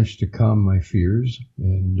they managed to calm my fears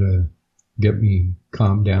and get me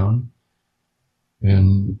calmed down.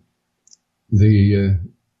 And they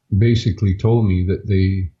basically told me that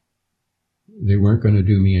they weren't going to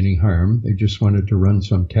do me any harm. They just wanted to run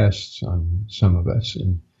some tests on some of us.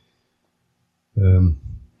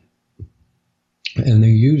 And they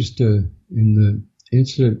used, in the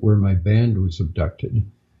incident where my band was abducted,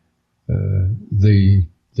 they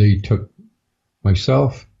took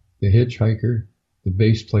myself, the hitchhiker, the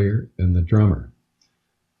bass player, and the drummer.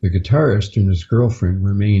 The guitarist and his girlfriend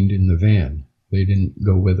remained in the van. They didn't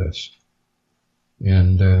go with us.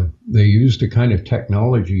 And they used a kind of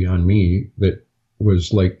technology on me that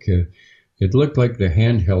was like, it looked like the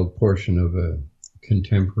handheld portion of a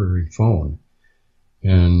contemporary phone.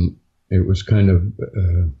 And it was kind of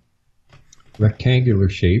rectangular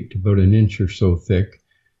shaped, about an inch or so thick.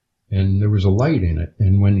 And there was a light in it.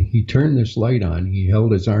 And when he turned this light on, he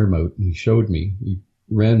held his arm out and he showed me. He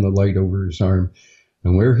ran the light over his arm.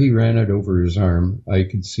 And where he ran it over his arm, I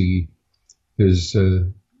could see his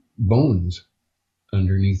bones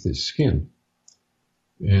underneath his skin.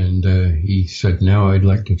 And he said, "Now I'd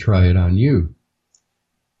like to try it on you."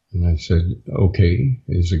 And I said, "Okay,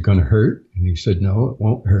 is it going to hurt?" And he said, "No, it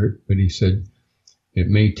won't hurt." But he said, "It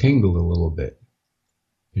may tingle a little bit."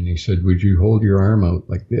 And he said, "Would you hold your arm out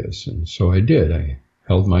like this?" And so I did. I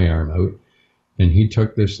held my arm out, and he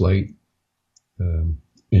took this light and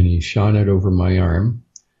he shone it over my arm,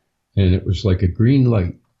 and it was like a green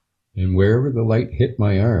light. And wherever the light hit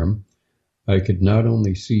my arm, I could not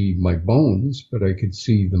only see my bones, but I could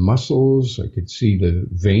see the muscles, I could see the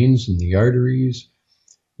veins and the arteries,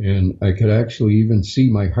 and I could actually even see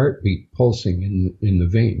my heartbeat pulsing in the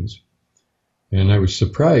veins. And I was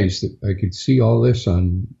surprised that I could see all this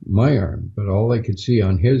on my arm, but all I could see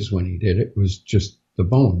on his when he did it was just the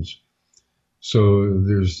bones. So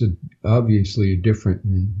there's obviously a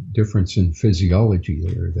difference in physiology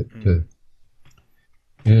there.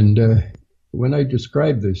 When I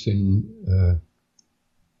described this in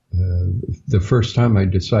the first time I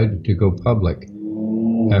decided to go public,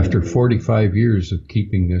 after 45 years of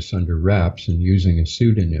keeping this under wraps and using a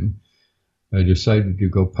pseudonym, I decided to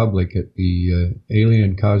go public at the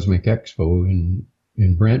Alien Cosmic Expo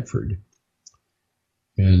in Brantford.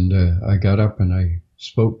 And I got up and I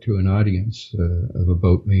spoke to an audience of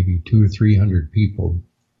about maybe 200 or 300 people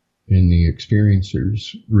in the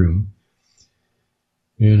experiencers room.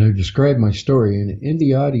 And I described my story, and in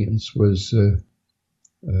the audience was a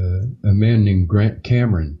man named Grant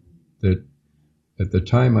Cameron that at the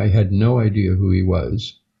time I had no idea who he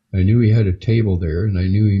was. I knew he had a table there, and I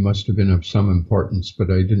knew he must have been of some importance,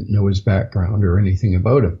 but I didn't know his background or anything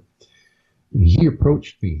about him. And he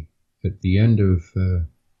approached me at the end of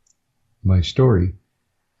my story,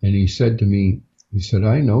 and he said to me,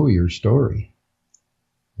 I know your story.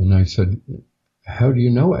 And I said, how do you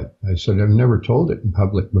know it? I said, I've never told it in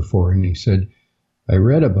public before. And he said, I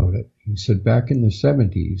read about it. He said, back in the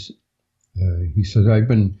 70s, he said, I've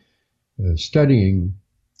been studying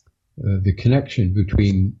the connection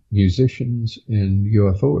between musicians and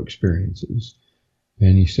UFO experiences.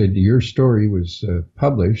 And he said, your story was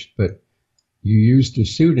published, but you used a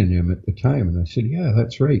pseudonym at the time. And I said, yeah,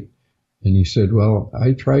 that's right. And he said, well,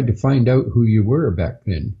 I tried to find out who you were back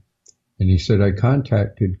then. And he said, I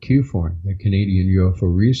contacted QFORN, the Canadian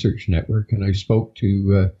UFO Research Network, and I spoke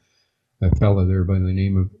to a fellow there by the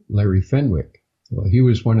name of Larry Fenwick. Well, he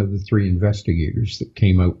was one of the 3 investigators that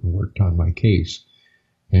came out and worked on my case.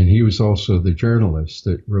 And he was also the journalist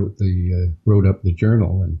that wrote up the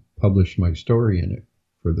journal and published my story in it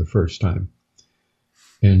for the first time.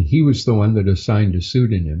 And he was the one that assigned a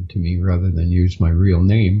pseudonym to me rather than use my real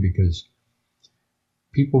name, because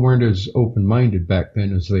people weren't as open-minded back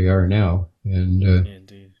then as they are now. And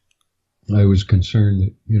Indeed. I was concerned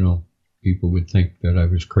that, people would think that I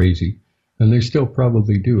was crazy. And they still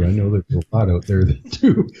probably do. I know there's a lot out there that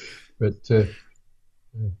do. But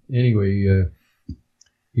anyway,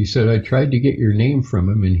 he said, I tried to get your name from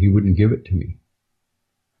him and he wouldn't give it to me.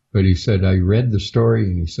 But he said, I read the story,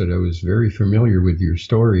 and he said, I was very familiar with your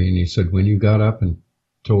story. And he said, when you got up and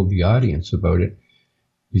told the audience about it,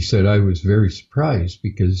 he said, I was very surprised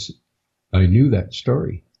because I knew that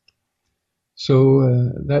story.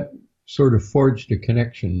 So that sort of forged a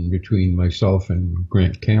connection between myself and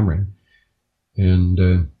Grant Cameron.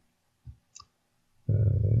 And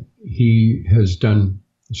he has done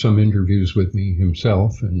some interviews with me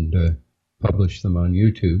himself and published them on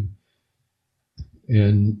YouTube.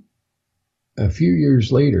 And a few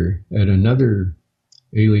years later, at another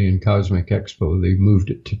Alien Cosmic Expo, they moved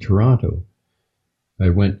it to Toronto. I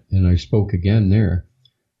went and I spoke again there.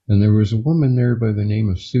 And there was a woman there by the name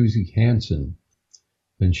of Susie Hansen.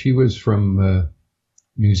 And she was from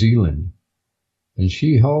New Zealand. And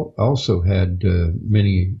she also had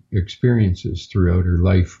many experiences throughout her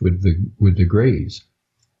life with the Greys.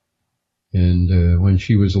 And when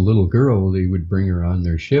she was a little girl, they would bring her on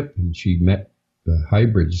their ship, and she met the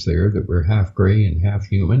hybrids there that were half gray and half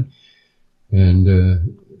human. And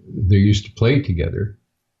they used to play together.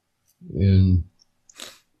 And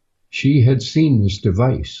she had seen this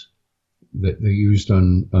device that they used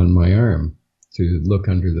on my arm to look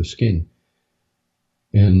under the skin.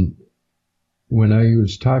 And when I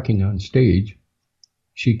was talking on stage,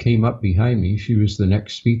 she came up behind me. She was the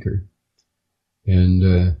next speaker.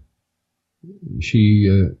 And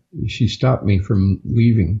she stopped me from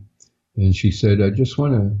leaving. And she said, I just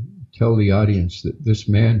want to tell the audience that this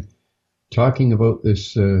man talking about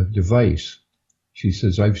this device, she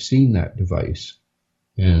says, I've seen that device.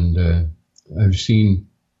 And I've seen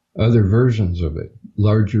other versions of it,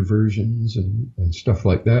 larger versions and stuff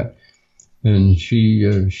like that. And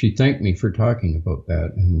she thanked me for talking about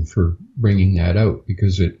that and for bringing that out,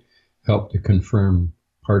 because it helped to confirm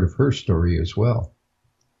part of her story as well.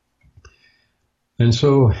 And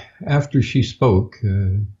so after she spoke,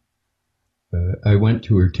 I went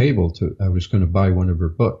to her table. I was going to buy one of her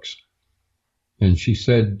books. And she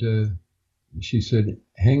said,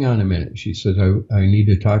 hang on a minute. She said, I need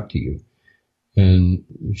to talk to you. And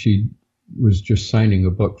she was just signing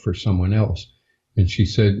a book for someone else. And she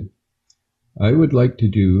said, I would like to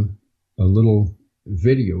do a little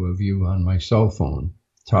video of you on my cell phone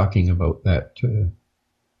talking about that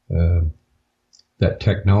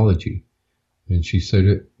technology. And she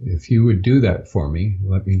said, if you would do that for me,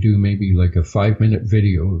 let me do maybe like a 5-minute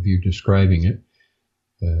video of you describing it.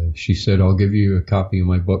 She said, I'll give you a copy of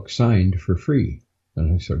my book signed for free.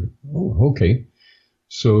 And I said, oh, okay.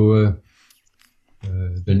 So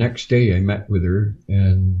the next day I met with her,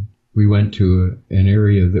 and we went to an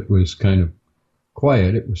area that was kind of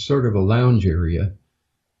quiet. It was sort of a lounge area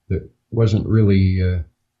that wasn't really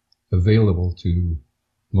available to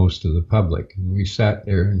most of the public. And we sat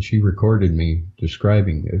there, and she recorded me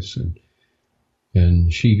describing this,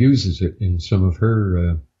 and she uses it in some of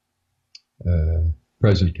her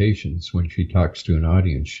presentations. When she talks to an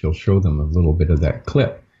audience, she'll show them a little bit of that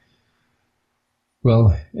clip.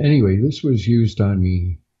 Well, anyway, this was used on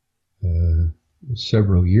me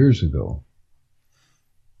several years ago,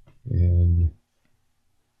 and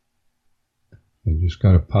I just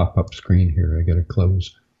got a pop-up screen here I got to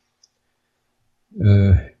close.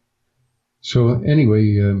 So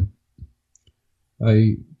anyway,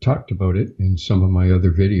 I talked about it in some of my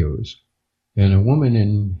other videos, and a woman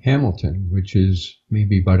in Hamilton, which is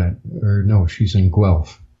maybe she's in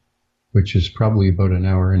Guelph, which is probably about an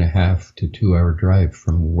hour and a half to 2-hour drive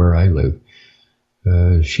from where I live.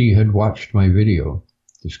 She had watched my video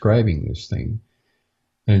describing this thing,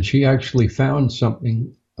 and she actually found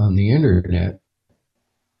something on the internet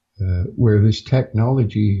where this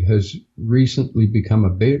technology has recently become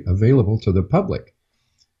available to the public,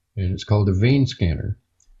 and it's called a vein scanner.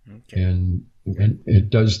 Okay. And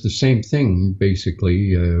it does the same thing,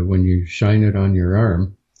 basically. When you shine it on your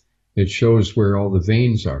arm, it shows where all the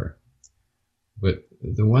veins are. But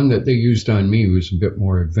the one that they used on me was a bit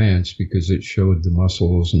more advanced because it showed the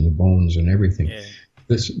muscles and the bones and everything. Yeah.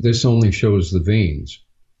 This only shows the veins.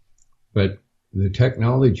 But the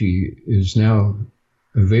technology is now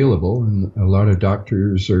available, and a lot of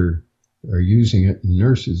doctors are using it, and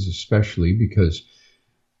nurses especially, because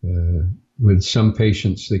with some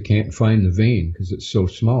patients they can't find the vein because it's so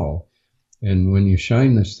small. And when you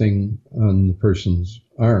shine this thing on the person's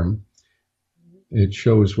arm, it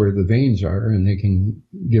shows where the veins are, and they can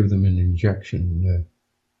give them an injection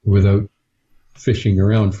without fishing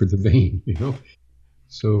around for the vein, you know.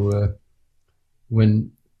 So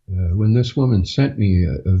when this woman sent me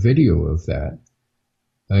a video of that,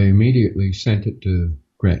 I immediately sent it to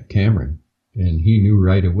Grant Cameron, and he knew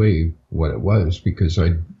right away what it was because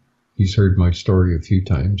he's heard my story a few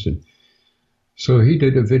times. And so he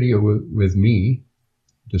did a video with me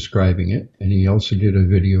describing it, and he also did a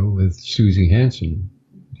video with Susie Hansen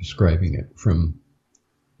describing it from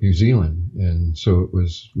New Zealand. And so we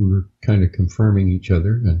were kind of confirming each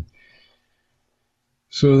other. And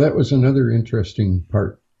so that was another interesting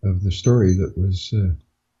part of the story that was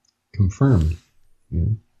confirmed.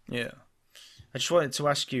 Yeah. I just wanted to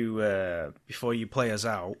ask you, before you play us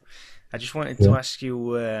out, to ask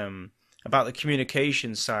you about the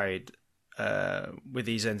communication side with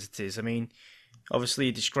these entities. I mean, obviously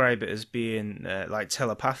you describe it as being like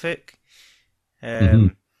telepathic.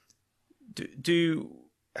 What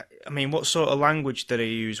sort of language do they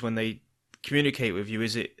use when they communicate with you?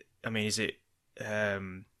 Is it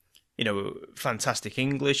fantastic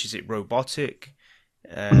English? Is it robotic?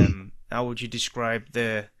 How would you describe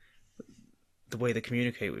the way they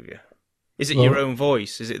communicate with you? Is it your own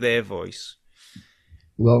voice? Is it their voice?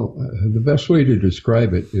 Well, the best way to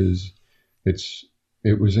describe it is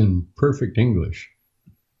it was in perfect English.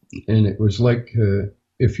 And it was like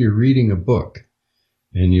if you're reading a book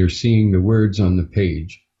and you're seeing the words on the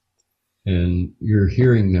page and you're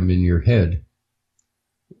hearing them in your head.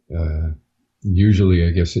 Usually, I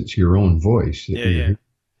guess it's your own voice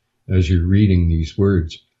as you're reading these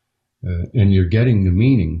words. And you're getting the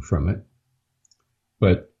meaning from it,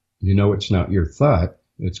 but you know it's not your thought,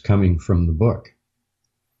 it's coming from the book.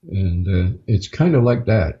 And it's kind of like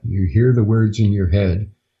that. You hear the words in your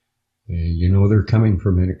head, you know they're coming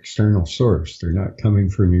from an external source, they're not coming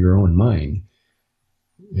from your own mind.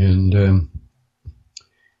 And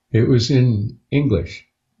it was in English.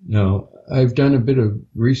 Now, I've done a bit of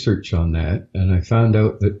research on that, and I found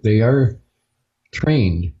out that they are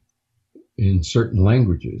trained in certain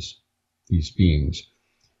languages, these beings.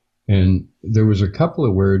 And there was a couple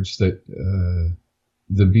of words that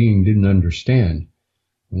the being didn't understand.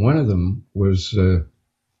 One of them was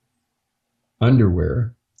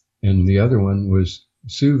underwear, and the other one was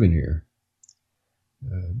souvenir.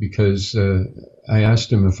 Because I asked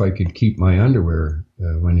him if I could keep my underwear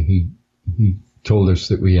when he told us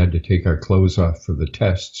that we had to take our clothes off for the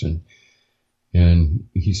tests. And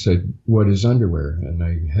he said, "What is underwear?" And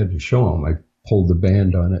I had to show him. I pulled the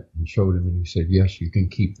band on it and showed him, and he said, "Yes, you can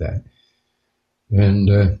keep that."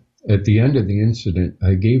 And at the end of the incident,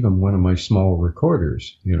 I gave him one of my small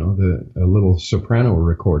recorders, a little soprano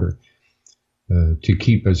recorder, to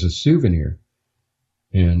keep as a souvenir.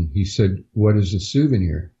 And he said, "What is a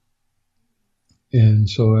souvenir?" And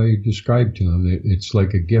so I described to him that it's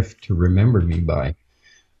like a gift to remember me by.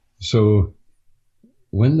 So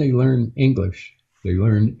when they learn English, they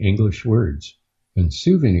learn English words. And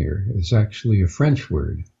souvenir is actually a French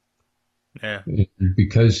word. Yeah. And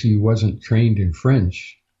because he wasn't trained in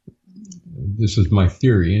French, this is my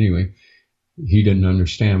theory anyway, he didn't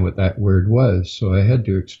understand what that word was. So I had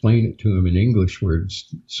to explain it to him in English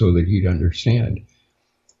words so that he'd understand.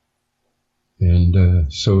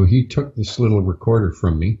 And so he took this little recorder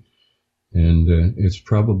from me, and it's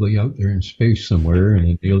probably out there in space somewhere in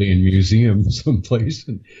an alien museum someplace.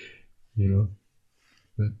 And,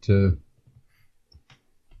 but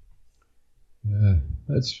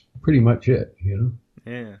that's pretty much it,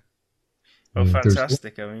 Yeah. Well,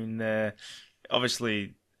 fantastic. I mean,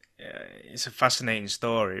 obviously, it's a fascinating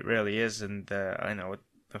story. It really is. And I know.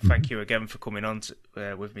 Thank you again for coming on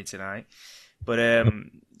with me tonight. But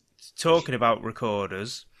talking about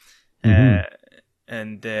recorders, and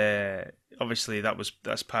obviously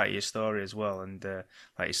that's part of your story as well. And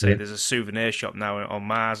like you say, there's a souvenir shop now on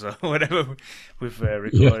Mars or whatever with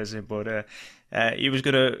recorders in. But he was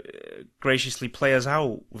going to graciously play us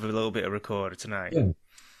out with a little bit of recorder tonight. Yeah.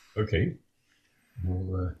 Okay.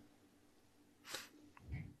 Well,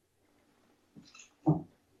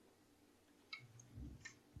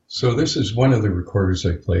 so this is one of the recorders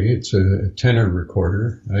I play. It's a tenor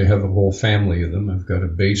recorder. I have a whole family of them. I've got a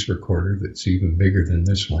bass recorder that's even bigger than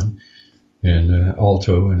this one, and an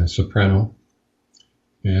alto and a soprano,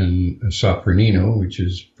 and a sopranino, which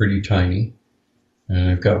is pretty tiny.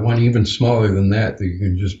 And I've got one even smaller than that you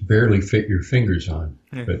can just barely fit your fingers on.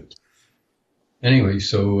 Yeah. But anyway,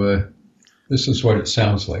 so this is what it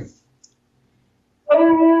sounds like.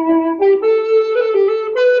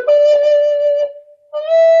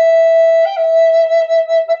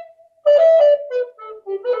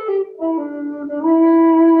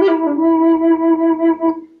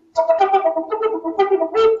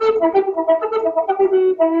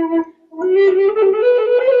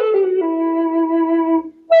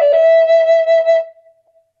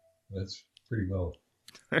 That's pretty well.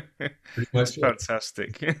 Pretty much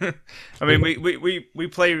fantastic. I mean, we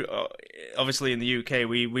play obviously in the UK.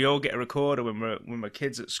 We all get a recorder when we're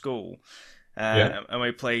kids at school, and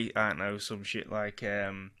we play, I don't know, some shit like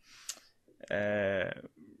Mary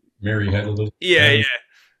Had a Little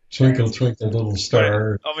Twinkle Twinkle Little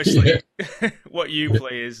Star. But obviously, what you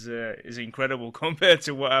play is incredible compared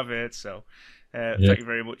to what I've heard. So thank you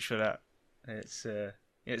very much for that. It's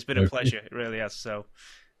been a pleasure. It really has. So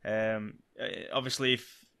obviously,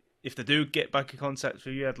 if they do get back in contact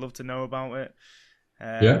with you, I'd love to know about it.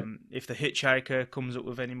 If the hitchhiker comes up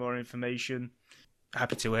with any more information,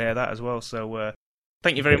 happy to hear that as well. So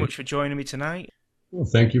thank you very much for joining me tonight. Well,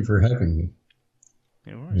 thank you for having me.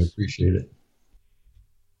 No worries. I appreciate it.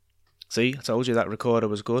 See, I told you that recorder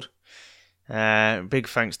was good. Big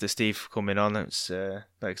thanks to Steve for coming on. It's like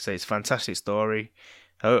I say, it's a fantastic story.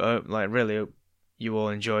 Really hope you all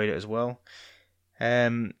enjoyed it as well.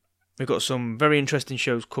 We've got some very interesting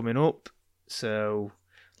shows coming up, so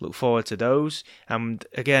look forward to those. And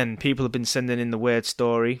again, people have been sending in the weird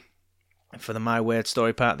story for the My Weird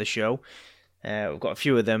Story part of the show. We've got a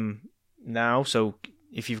few of them now, so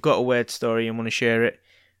if you've got a weird story and want to share it,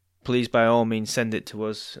 please by all means send it to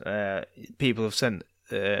us. People have sent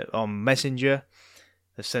on Messenger,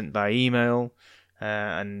 they've sent by email,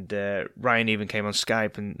 and Ryan even came on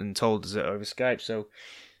Skype and told us it over Skype. So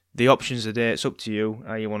the options are there. It's up to you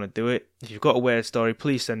how you want to do it. If you've got a weird story,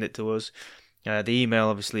 please send it to us. The email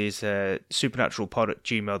obviously is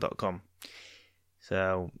supernaturalpod@gmail.com.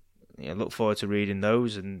 So look forward to reading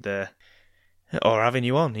those and or having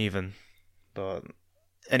you on even. But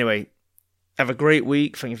anyway, have a great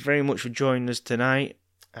week. Thank you very much for joining us tonight,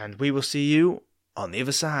 and we will see you on the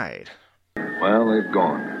other side. Well, they've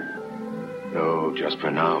gone. No, just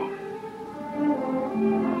for now.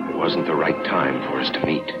 It wasn't the right time for us to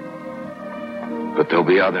meet. But there'll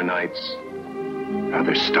be other nights,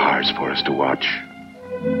 other stars for us to watch.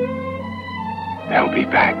 They'll be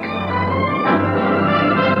back.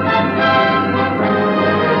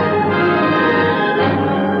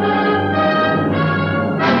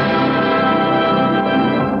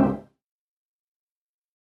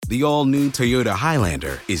 The all-new Toyota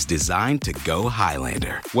Highlander is designed to go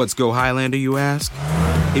Highlander. What's go Highlander, you ask?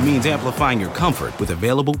 It means amplifying your comfort with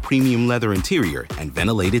available premium leather interior and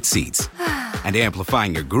ventilated seats. And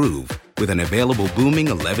amplifying your groove with an available booming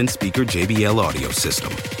 11-speaker JBL audio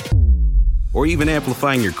system. or even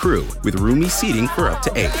amplifying your crew with roomy seating for up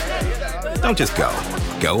to 8. Don't just go.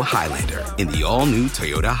 Go Highlander in the all-new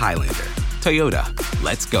Toyota Highlander. Toyota,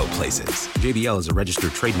 let's go places. JBL is a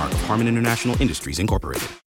registered trademark of Harman International Industries, Incorporated.